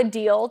they have a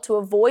deal to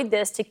avoid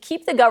this, to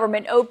keep the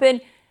government open.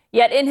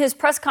 Yet in his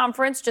press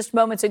conference just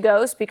moments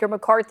ago, Speaker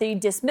McCarthy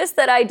dismissed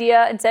that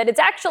idea and said it's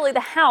actually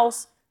the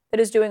House that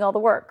is doing all the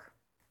work.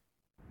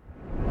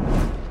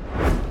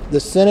 The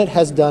Senate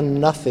has done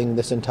nothing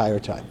this entire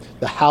time.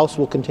 The House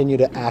will continue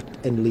to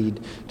act and lead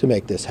to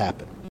make this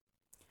happen.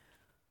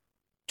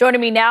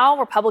 Joining me now,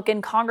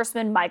 Republican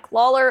Congressman Mike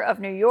Lawler of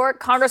New York.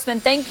 Congressman,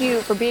 thank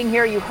you for being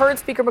here. You heard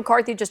Speaker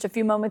McCarthy just a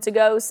few moments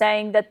ago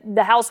saying that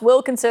the House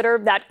will consider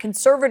that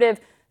conservative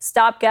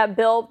stopgap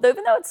bill,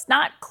 even though it's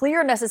not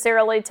clear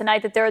necessarily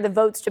tonight that there are the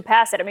votes to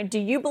pass it. I mean, do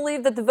you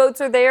believe that the votes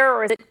are there,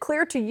 or is it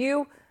clear to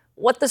you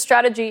what the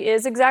strategy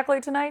is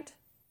exactly tonight?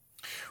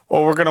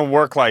 Well, we're going to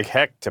work like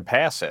heck to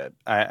pass it.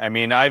 I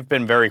mean, I've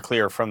been very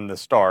clear from the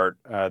start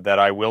that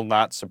I will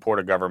not support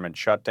a government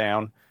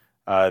shutdown,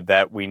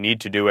 that we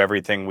need to do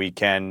everything we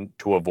can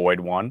to avoid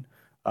one.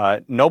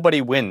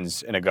 Nobody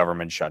wins in a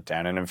government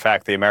shutdown. And in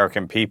fact, the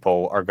American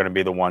people are going to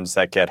be the ones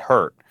that get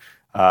hurt.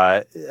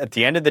 At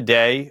the end of the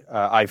day,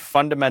 I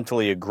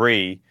fundamentally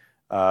agree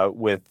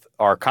with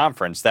our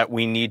conference that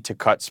we need to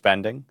cut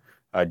spending.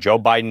 Joe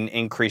Biden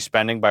increased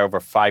spending by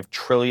over $5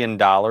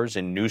 trillion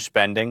in new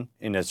spending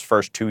in his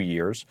first 2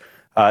 years.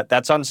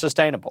 That's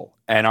unsustainable.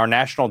 And our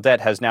national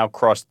debt has now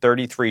crossed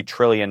 $33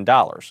 trillion.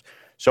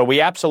 So we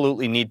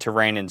absolutely need to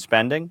rein in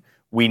spending.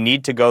 We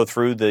need to go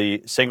through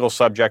the single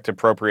subject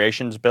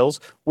appropriations bills.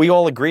 We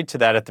all agreed to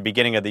that at the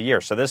beginning of the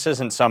year. So this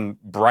isn't some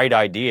bright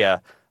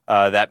idea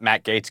that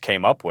Matt Gaetz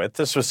came up with.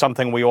 This was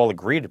something we all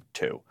agreed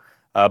to.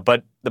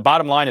 But the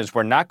bottom line is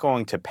we're not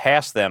going to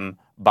pass them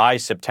by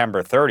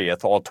September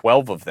 30th, all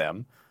 12 of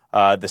them.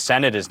 The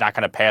Senate is not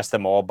going to pass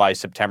them all by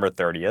September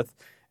 30th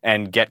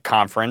and get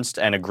conferenced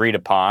and agreed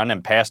upon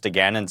and passed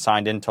again and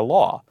signed into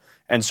law.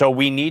 And so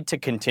we need to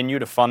continue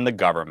to fund the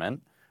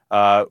government.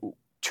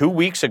 2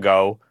 weeks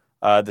ago,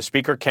 the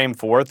Speaker came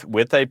forth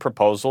with a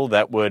proposal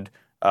that would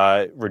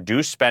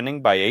reduce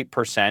spending by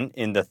 8%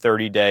 in the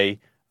 30-day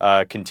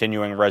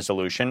continuing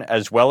resolution,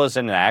 as well as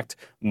enact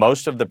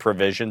most of the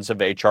provisions of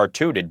H.R.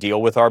 2 to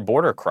deal with our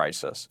border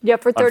crisis. Yeah,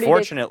 for 30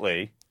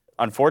 days.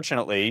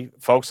 Unfortunately,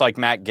 folks like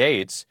Matt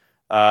Gaetz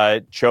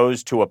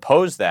chose to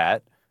oppose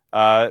that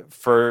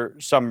for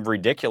some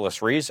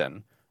ridiculous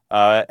reason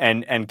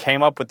and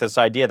came up with this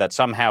idea that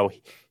somehow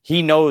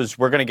he knows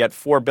we're going to get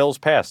 4 bills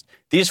passed.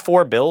 These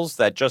 4 bills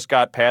that just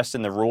got passed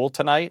in the rule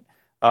tonight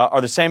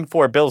are the same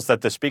 4 bills that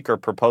the Speaker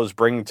proposed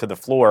bringing to the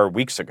floor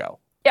weeks ago.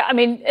 Yeah, I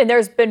mean, and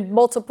there's been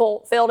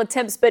multiple failed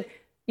attempts, but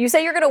you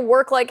say you're going to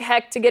work like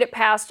heck to get it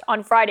passed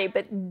on Friday,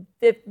 but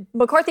if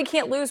McCarthy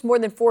can't lose more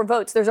than 4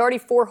 votes, there's already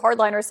 4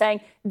 hardliners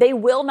saying they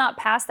will not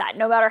pass that,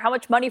 no matter how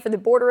much money for the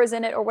border is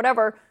in it or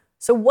whatever.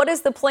 So what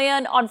is the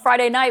plan on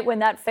Friday night when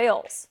that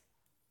fails?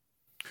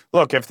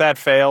 Look, if that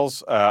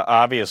fails,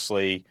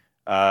 obviously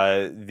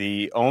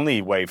the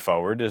only way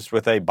forward is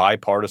with a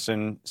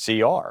bipartisan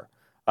CR.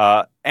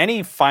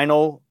 Any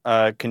final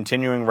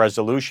continuing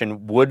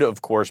resolution would,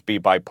 of course, be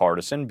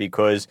bipartisan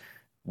because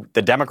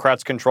the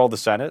Democrats control the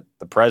Senate.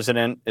 The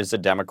president is a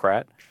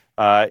Democrat.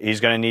 He's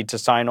going to need to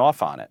sign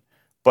off on it.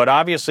 But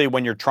obviously,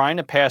 when you're trying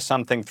to pass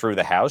something through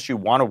the House, you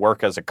want to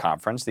work as a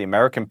conference. The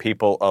American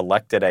people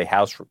elected a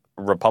House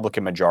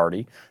Republican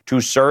majority to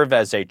serve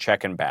as a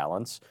check and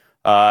balance.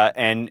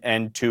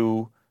 and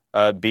to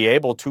be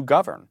able to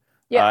govern.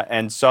 Yeah.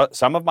 And so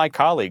some of my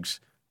colleagues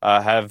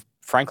have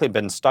frankly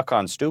been stuck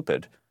on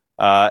stupid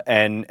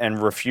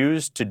and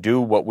refused to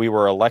do what we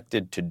were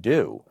elected to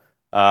do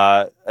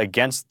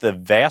against the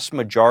vast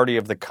majority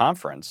of the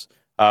conference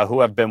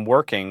who have been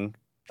working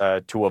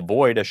to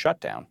avoid a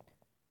shutdown.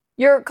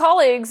 Your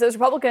colleagues, those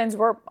Republicans,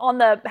 were on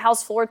the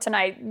House floor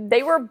tonight.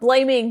 They were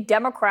blaming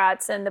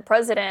Democrats and the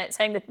president,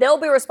 saying that they'll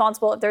be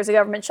responsible if there's a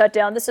government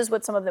shutdown. This is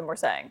what some of them were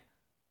saying.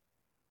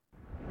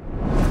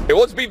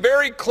 Let's be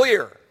very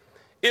clear.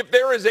 If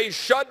there is a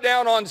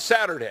shutdown on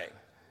Saturday,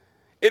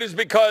 it is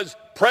because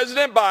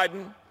President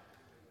Biden,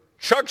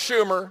 Chuck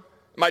Schumer,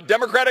 my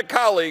Democratic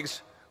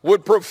colleagues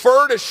would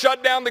prefer to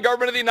shut down the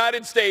government of the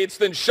United States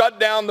than shut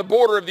down the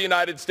border of the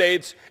United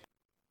States.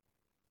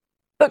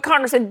 But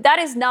Congressman, that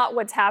is not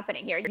what's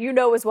happening here. You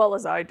know as well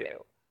as I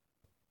do.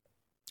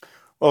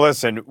 Well,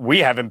 listen,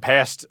 we haven't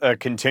passed a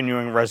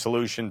continuing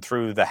resolution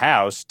through the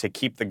House to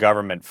keep the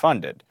government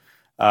funded.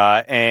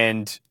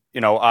 And,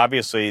 you know,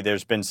 obviously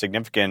there's been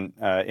significant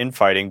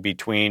infighting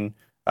between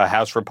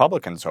House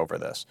Republicans over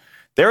this.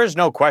 There is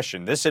no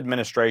question this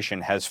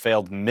administration has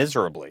failed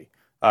miserably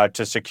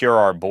to secure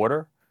our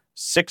border.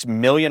 6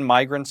 million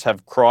migrants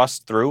have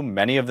crossed through,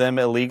 many of them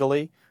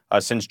illegally,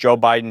 since Joe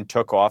Biden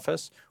took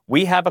office.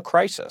 We have a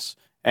crisis,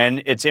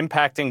 and it's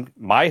impacting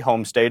my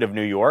home state of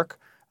New York.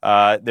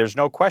 There's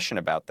no question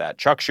about that.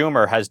 Chuck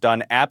Schumer has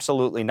done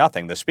absolutely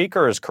nothing. The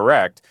Speaker is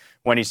correct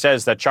when he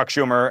says that Chuck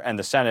Schumer and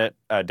the Senate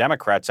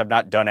Democrats have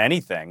not done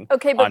anything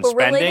on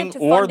spending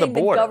or the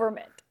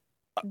border.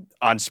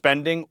 On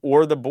spending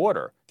or the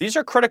border. These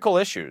are critical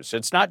issues.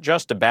 It's not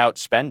just about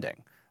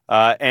spending.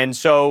 And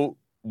so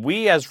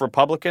we as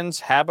Republicans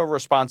have a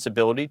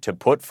responsibility to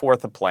put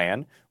forth a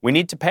plan. We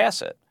need to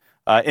pass it.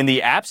 In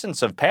the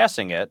absence of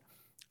passing it,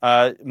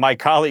 my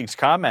colleagues'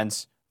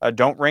 comments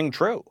don't ring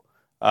true.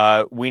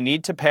 We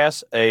need to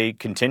pass a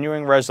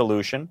continuing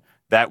resolution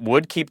that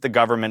would keep the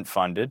government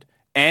funded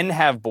and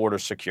have border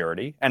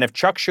security. And if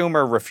Chuck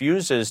Schumer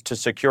refuses to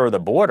secure the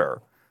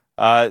border,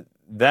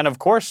 then of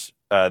course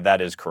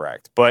that is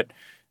correct. But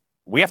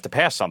we have to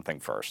pass something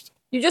first.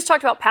 You just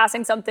talked about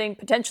passing something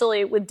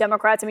potentially with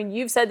Democrats. I mean,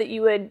 you've said that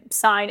you would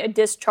sign a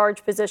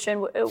discharge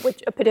petition,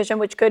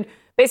 which could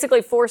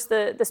basically force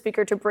the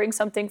Speaker to bring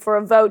something for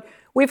a vote.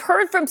 We've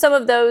heard from some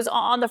of those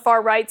on the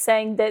far right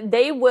saying that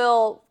they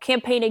will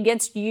campaign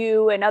against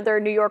you and other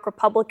New York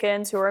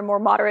Republicans who are in more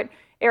moderate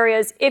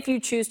areas if you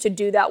choose to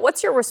do that.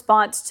 What's your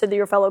response to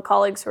your fellow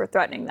colleagues who are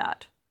threatening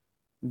that?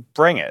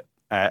 Bring it.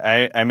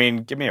 I mean,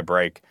 give me a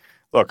break.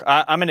 Look,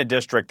 I'm in a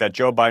district that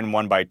Joe Biden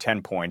won by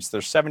 10 points.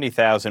 There's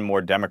 70,000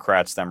 more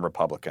Democrats than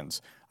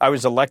Republicans. I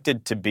was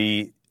elected to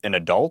be an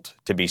adult,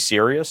 to be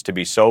serious, to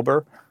be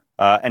sober,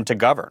 and to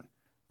govern.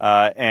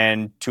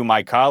 And to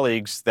my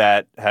colleagues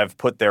that have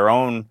put their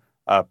own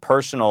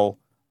personal,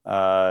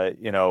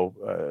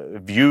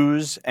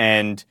 views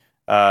and,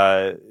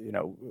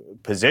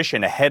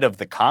 position ahead of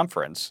the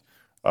conference,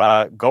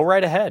 go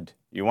right ahead.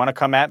 You want to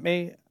come at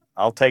me?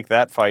 I'll take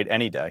that fight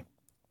any day.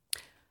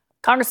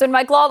 Congressman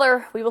Mike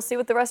Lawler, we will see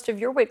what the rest of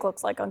your week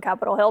looks like on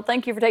Capitol Hill.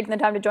 Thank you for taking the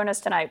time to join us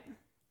tonight.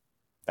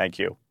 Thank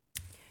you.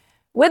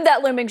 With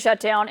that looming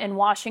shutdown in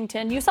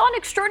Washington, you saw an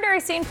extraordinary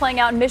scene playing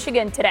out in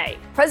Michigan today.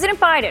 President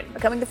Biden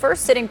becoming the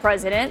first sitting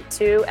president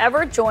to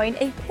ever join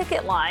a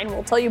picket line.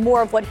 We'll tell you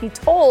more of what he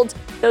told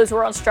those who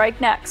are on strike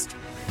next.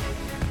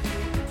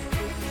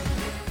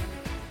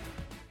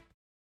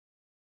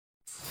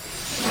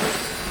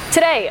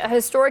 Today, a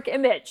historic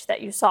image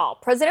that you saw.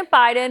 President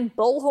Biden,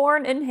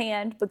 bullhorn in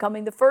hand,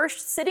 becoming the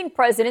first sitting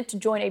president to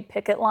join a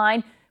picket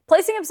line,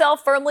 placing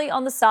himself firmly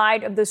on the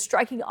side of the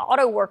striking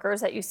auto workers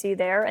that you see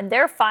there and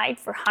their fight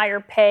for higher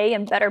pay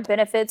and better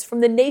benefits from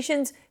the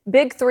nation's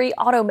big three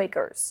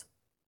automakers.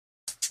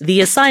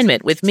 The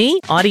Assignment with me,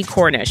 Audie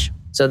Cornish.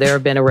 So there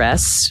have been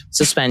arrests,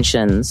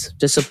 suspensions,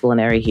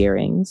 disciplinary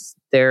hearings.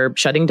 They're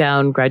shutting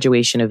down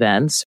graduation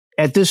events.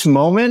 At this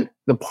moment,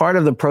 the part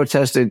of the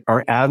protests that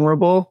are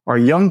admirable are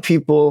young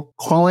people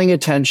calling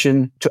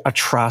attention to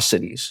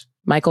atrocities.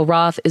 Michael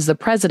Roth is the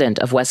president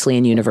of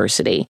Wesleyan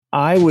University.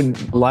 I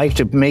would like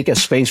to make a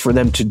space for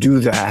them to do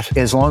that,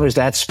 as long as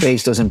that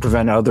space doesn't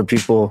prevent other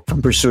people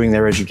from pursuing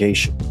their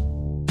education.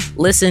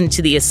 Listen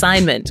to The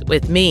Assignment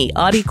with me,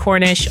 Audie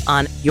Cornish,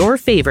 on your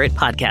favorite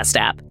podcast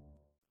app.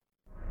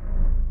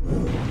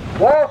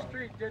 Wall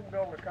Street didn't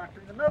build the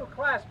country. The middle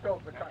class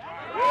built the country.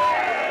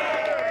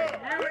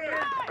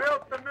 Unions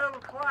built the middle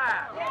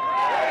class.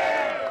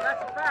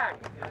 That's a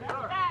fact.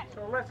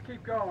 So let's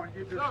keep going.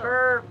 You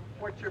deserve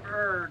what you've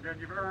earned, and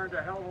you've earned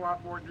a hell of a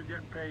lot more than you're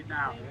getting paid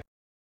now.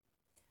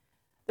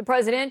 The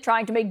president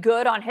trying to make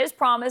good on his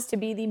promise to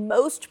be the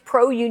most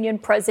pro-union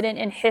president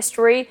in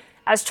history,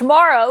 as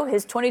tomorrow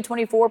his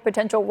 2024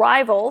 potential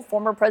rival,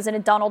 former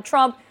President Donald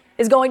Trump,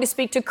 is going to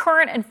speak to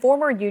current and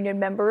former union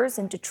members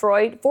in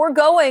Detroit,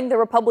 foregoing the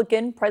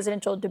Republican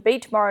presidential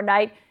debate tomorrow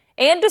night.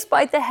 And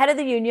despite the head of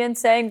the union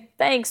saying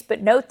thanks,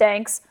 but no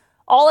thanks,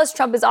 all as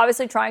Trump is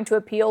obviously trying to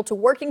appeal to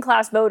working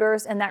class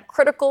voters in that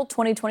critical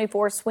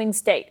 2024 swing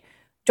state.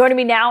 Joining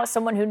me now is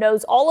someone who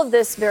knows all of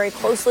this very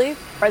closely,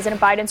 President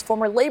Biden's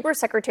former labor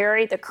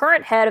secretary, the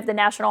current head of the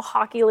National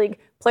Hockey League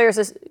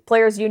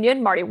Players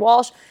Union, Marty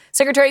Walsh.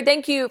 Secretary,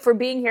 thank you for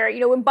being here. You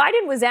know, when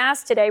Biden was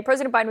asked today,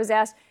 President Biden was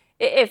asked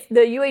if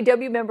the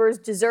UAW members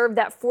deserve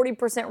that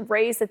 40%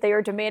 raise that they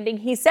are demanding,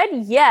 he said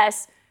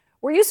yes.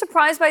 Were you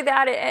surprised by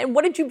that? And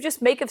what did you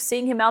just make of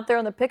seeing him out there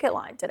on the picket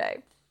line today?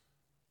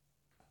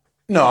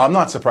 No, I'm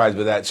not surprised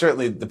by that.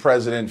 Certainly, the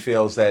president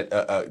feels that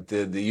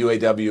the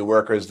UAW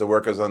workers, the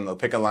workers on the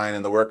picket line,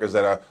 and the workers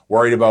that are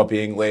worried about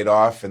being laid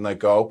off and let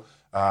go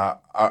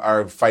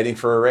are fighting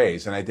for a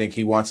raise. And I think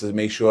he wants to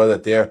make sure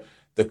that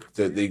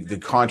the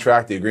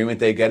contract, the agreement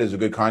they get is a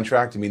good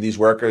contract. I mean, these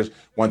workers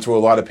went through a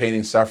lot of pain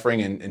and suffering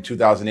in 2008 and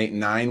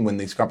 2009 when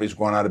these companies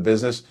were going out of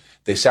business.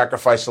 They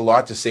sacrificed a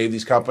lot to save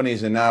these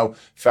companies. And now,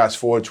 fast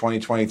forward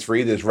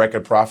 2023, there's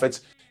record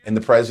profits. And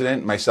the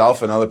president,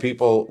 myself, and other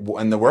people,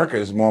 and the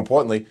workers, more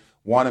importantly,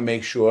 want to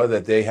make sure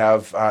that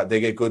they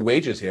get good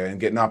wages here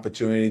and get an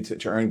opportunity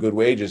to earn good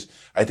wages.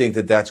 I think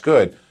that that's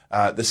good.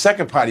 The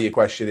second part of your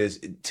question is,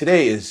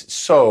 today is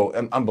so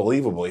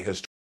unbelievably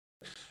historic.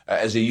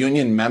 As a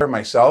union member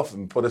myself,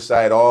 and put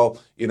aside all,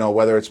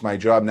 whether it's my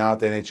job now at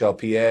the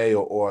NHLPA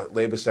or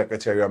labor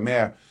secretary or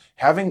mayor,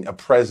 having a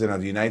president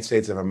of the United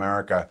States of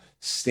America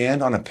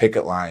stand on a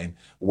picket line,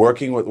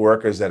 working with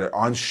workers that are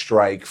on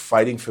strike,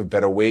 fighting for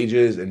better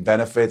wages and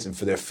benefits and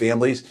for their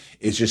families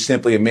is just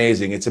simply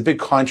amazing. It's a big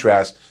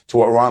contrast to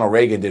what Ronald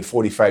Reagan did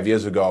 45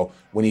 years ago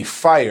when he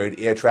fired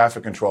air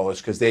traffic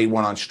controllers because they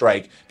went on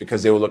strike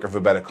because they were looking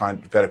for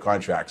better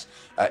contracts.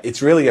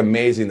 It's really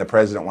amazing the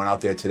president went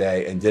out there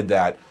today and did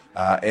that.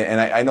 And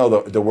I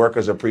know the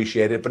workers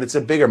appreciate it, but it's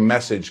a bigger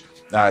message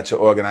to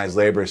organized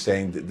labor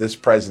saying that this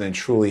president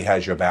truly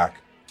has your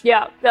back.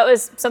 Yeah, that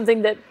was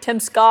something that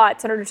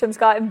Senator Tim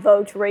Scott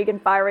invoked, Reagan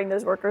firing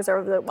those workers.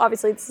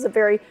 Obviously, this is a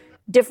very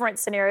different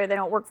scenario. They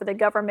don't work for the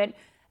government.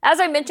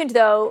 As I mentioned,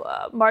 though,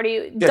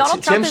 Marty,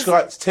 Donald Trump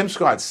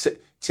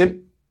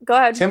Go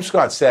ahead. Tim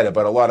Scott said it,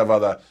 but a lot of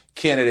other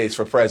candidates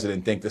for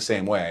president think the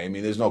same way. I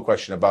mean, there's no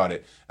question about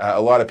it. A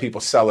lot of people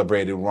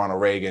celebrated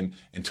Ronald Reagan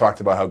and talked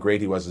about how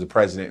great he was as a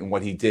president and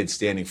what he did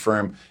standing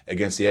firm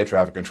against the air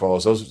traffic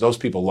controllers. Those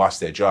people lost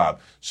their job.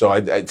 So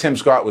Tim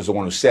Scott was the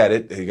one who said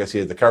it. I guess he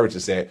had the courage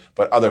to say it,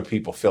 but other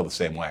people feel the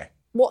same way.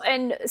 Well,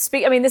 and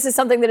this is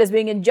something that is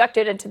being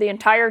injected into the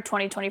entire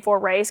 2024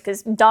 race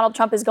because Donald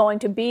Trump is going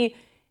to be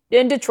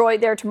in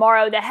Detroit there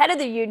tomorrow. The head of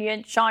the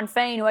union, Shawn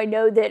Fain, who I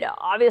know that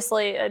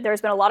obviously there's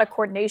been a lot of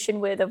coordination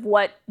with of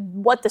what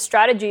the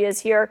strategy is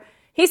here.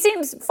 He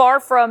seems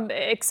far from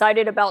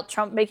excited about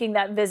Trump making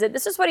that visit.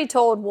 This is what he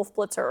told Wolf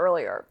Blitzer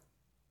earlier.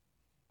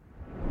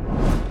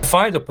 I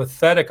find a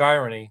pathetic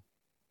irony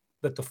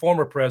that the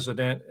former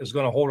president is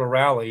going to hold a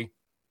rally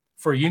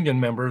for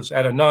union members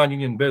at a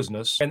non-union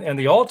business. And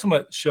the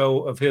ultimate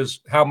show of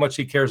how much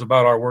he cares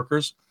about our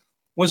workers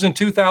was in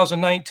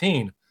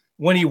 2019.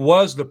 When he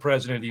was the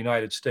president of the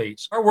United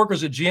States. Our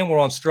workers at GM were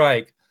on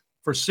strike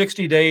for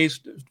 60 days,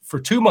 for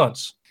 2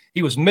 months.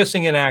 He was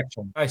missing in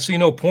action. I see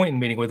no point in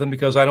meeting with him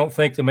because I don't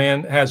think the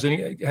man has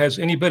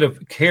any bit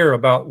of care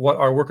about what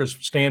our workers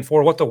stand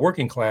for, what the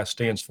working class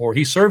stands for.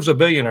 He serves a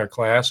billionaire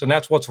class, and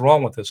that's what's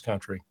wrong with this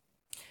country.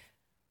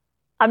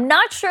 I'm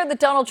not sure that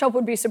Donald Trump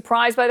would be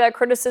surprised by that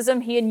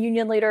criticism. He and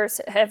union leaders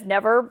have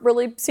never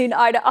really seen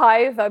eye to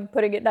eye, if I'm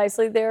putting it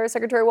nicely there,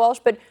 Secretary Walsh.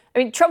 But,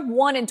 Trump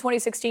won in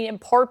 2016 in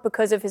part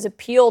because of his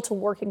appeal to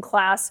working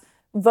class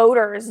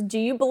voters. Do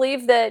you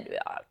believe that,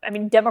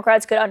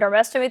 Democrats could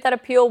underestimate that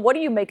appeal? What do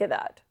you make of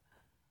that?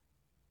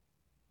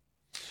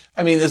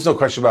 There's no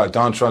question about it.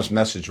 Donald Trump's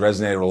message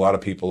resonated with a lot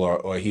of people,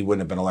 or he wouldn't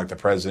have been elected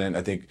president.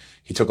 I think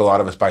he took a lot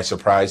of us by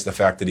surprise, the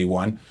fact that he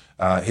won.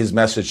 His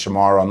message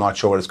tomorrow, I'm not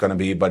sure what it's going to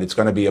be, but it's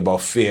going to be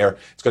about fear.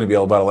 It's going to be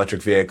all about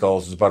electric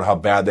vehicles. It's about how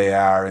bad they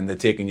are and they're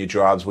taking your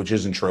jobs, which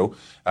isn't true,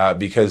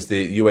 because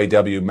the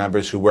UAW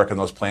members who work in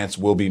those plants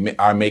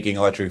are making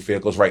electric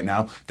vehicles right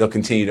now. They'll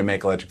continue to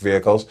make electric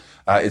vehicles.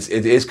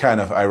 It is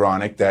kind of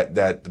ironic that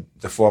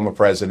the former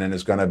president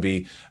is going to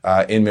be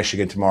in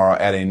Michigan tomorrow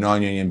at a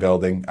non-union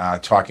building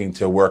talking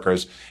to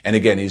workers. And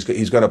again, he's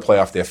going to play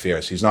off their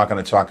fears. He's not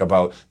going to talk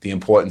about the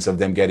importance of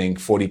them getting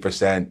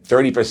 40%,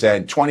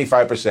 30%,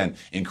 25%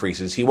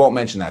 increases. He won't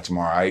mention that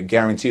tomorrow. I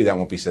guarantee you that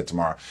won't be said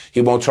tomorrow.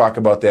 He won't talk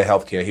about their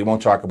health care. He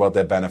won't talk about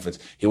their benefits.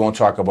 He won't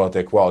talk about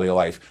their quality of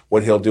life.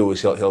 What he'll do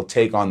is he'll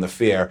take on the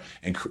fear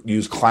and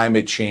use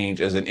climate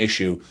change as an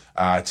issue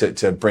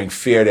to bring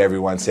fear to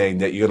everyone, saying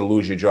that you're going to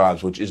lose your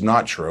jobs, which is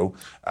not true.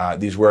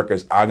 These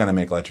workers are going to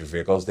make electric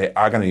vehicles. They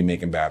are going to be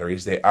making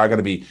batteries. They are going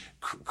to be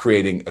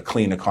creating a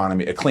clean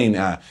economy, a clean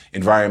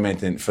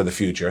environment for the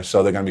future.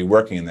 So they're going to be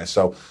working in this.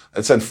 So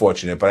it's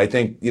unfortunate, but I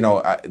think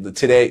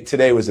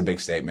today was a big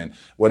statement.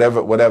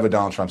 Whatever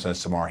Donald Trump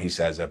says tomorrow, he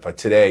says it. But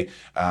today,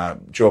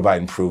 Joe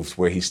Biden proved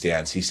where he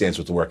stands. He stands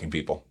with the working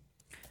people.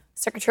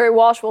 Secretary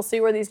Walsh, we'll see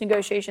where these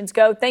negotiations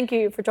go. Thank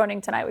you for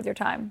joining tonight with your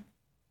time.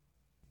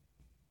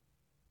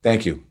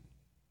 Thank you.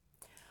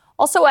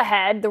 Also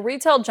ahead, the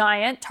retail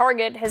giant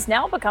Target has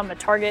now become a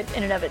target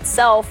in and of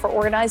itself for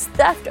organized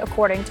theft,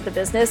 according to the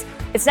business.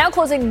 It's now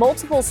closing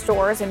multiple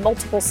stores in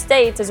multiple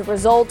states as a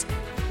result.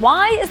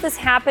 Why is this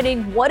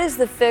happening? What is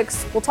the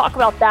fix? We'll talk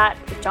about that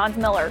with John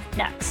Miller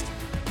next.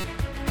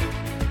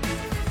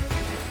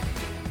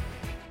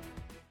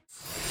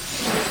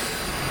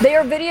 They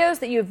are videos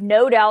that you've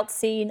no doubt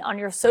seen on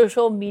your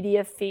social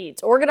media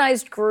feeds.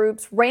 Organized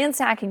groups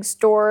ransacking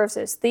stores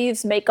as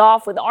thieves make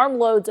off with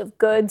armloads of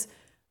goods.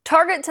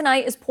 Target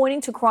tonight is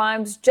pointing to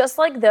crimes just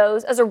like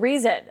those as a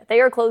reason. They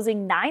are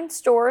closing 9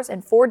 stores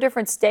in 4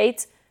 different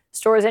states.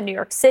 Stores in New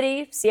York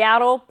City,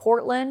 Seattle,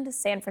 Portland,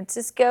 San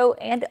Francisco,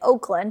 and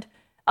Oakland.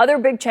 Other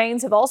big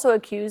chains have also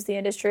accused the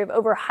industry of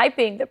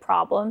overhyping the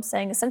problem,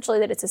 saying essentially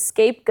that it's a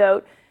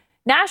scapegoat.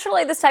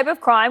 Nationally, this type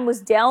of crime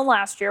was down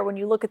last year when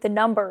you look at the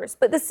numbers,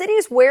 but the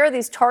cities where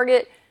these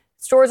Target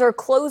stores are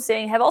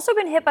closing have also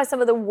been hit by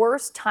some of the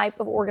worst type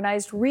of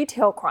organized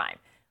retail crime.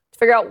 To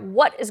figure out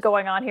what is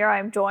going on here, I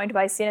am joined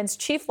by CNN's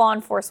chief law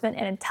enforcement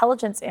and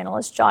intelligence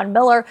analyst, John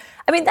Miller.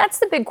 I mean, that's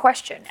the big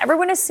question.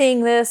 Everyone is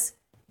seeing this.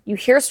 You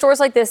hear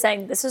stores like this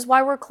saying, this is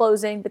why we're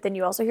closing, but then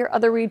you also hear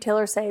other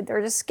retailers say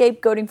they're just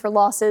scapegoating for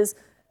losses.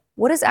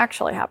 What is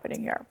actually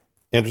happening here?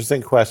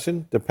 Interesting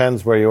question.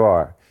 Depends where you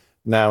are.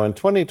 Now, in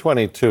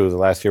 2022, the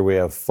last year we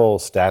have full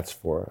stats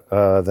for,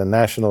 the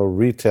National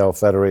Retail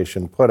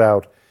Federation put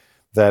out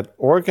that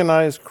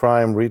organized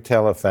crime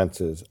retail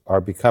offenses are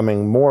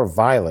becoming more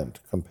violent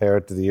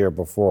compared to the year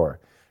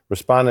before.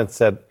 Respondents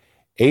said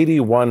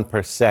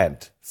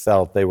 81%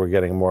 felt they were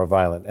getting more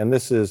violent. And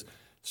this is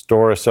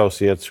store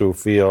associates who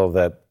feel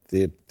that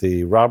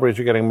the robberies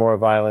are getting more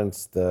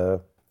violence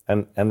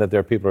and that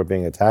their people are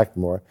being attacked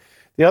more.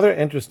 The other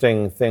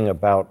interesting thing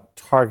about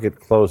Target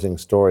closing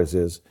stores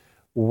is,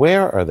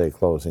 where are they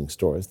closing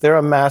stores? They're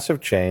a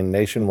massive chain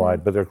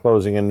nationwide, but they're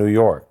closing in New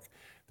York.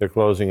 They're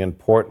closing in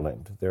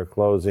Portland. They're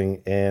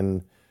closing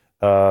in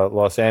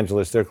Los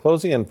Angeles. They're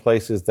closing in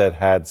places that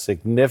had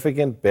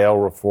significant bail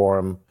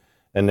reform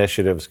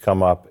initiatives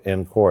come up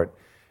in court.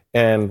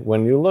 And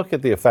when you look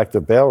at the effect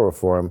of bail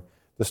reform,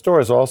 the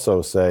stores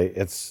also say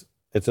it's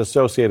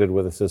associated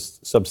with a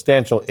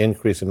substantial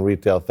increase in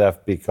retail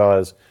theft,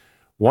 because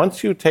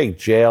once you take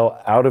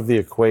jail out of the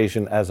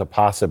equation as a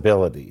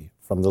possibility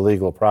from the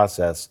legal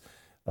process,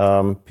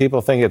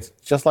 people think it's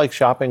just like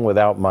shopping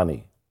without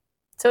money.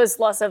 So it's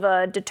less of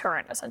a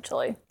deterrent,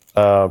 essentially.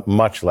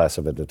 Much less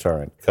of a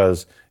deterrent,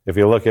 because if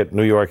you look at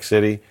New York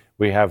City,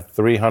 we have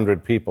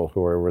 300 people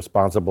who are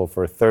responsible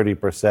for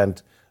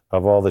 30%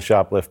 of all the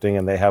shoplifting,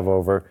 and they have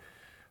over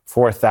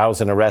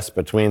 4,000 arrests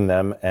between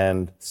them,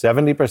 and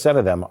 70%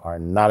 of them are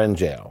not in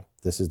jail.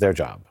 This is their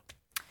job.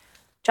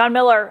 John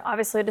Miller,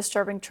 obviously a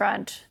disturbing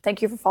trend.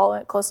 Thank you for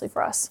following it closely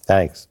for us.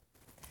 Thanks.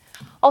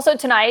 Also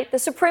tonight, the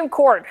Supreme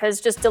Court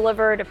has just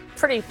delivered a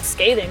pretty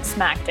scathing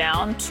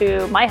smackdown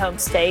to my home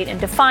state. In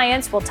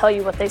defiance, we'll tell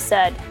you what they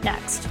said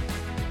next.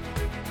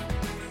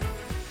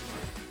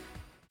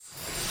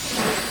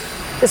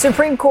 The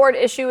Supreme Court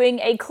issuing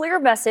a clear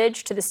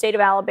message to the state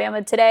of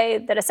Alabama today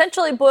that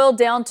essentially boiled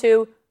down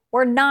to,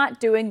 we're not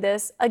doing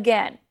this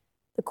again.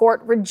 The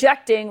court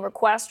rejecting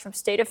requests from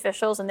state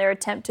officials in their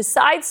attempt to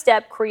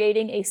sidestep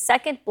creating a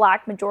second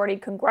black majority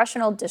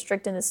congressional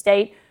district in the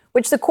state,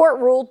 which the court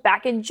ruled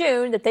back in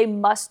June that they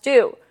must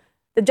do.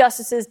 The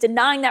justices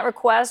denying that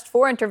request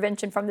for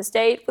intervention from the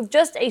state with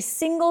just a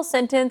single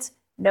sentence,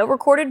 no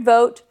recorded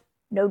vote,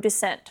 no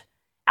dissent.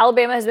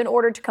 Alabama has been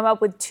ordered to come up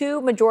with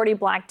 2 majority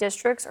black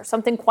districts, or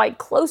something quite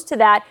close to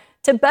that,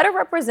 to better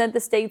represent the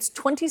state's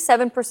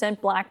 27%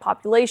 black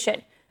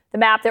population. The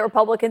map that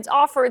Republicans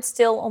offered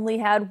still only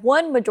had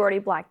 1 majority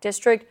black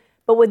district,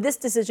 but with this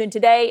decision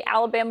today,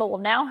 Alabama will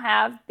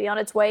now be on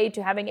its way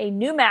to having a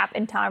new map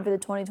in time for the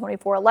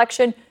 2024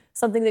 election,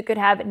 something that could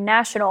have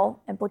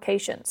national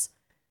implications.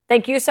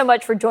 Thank you so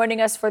much for joining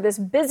us for this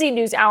busy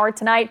news hour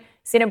tonight.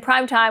 CNN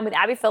Primetime with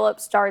Abby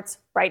Phillips starts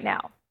right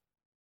now.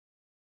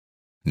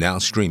 Now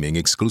streaming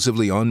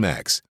exclusively on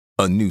Max,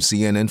 a new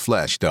CNN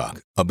flash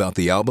doc about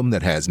the album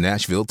that has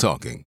Nashville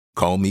talking,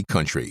 Call Me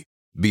Country.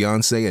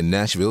 Beyoncé and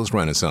Nashville's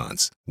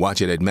Renaissance. Watch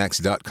it at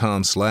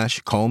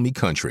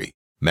max.com/callmecountry.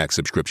 Max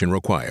subscription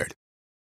required.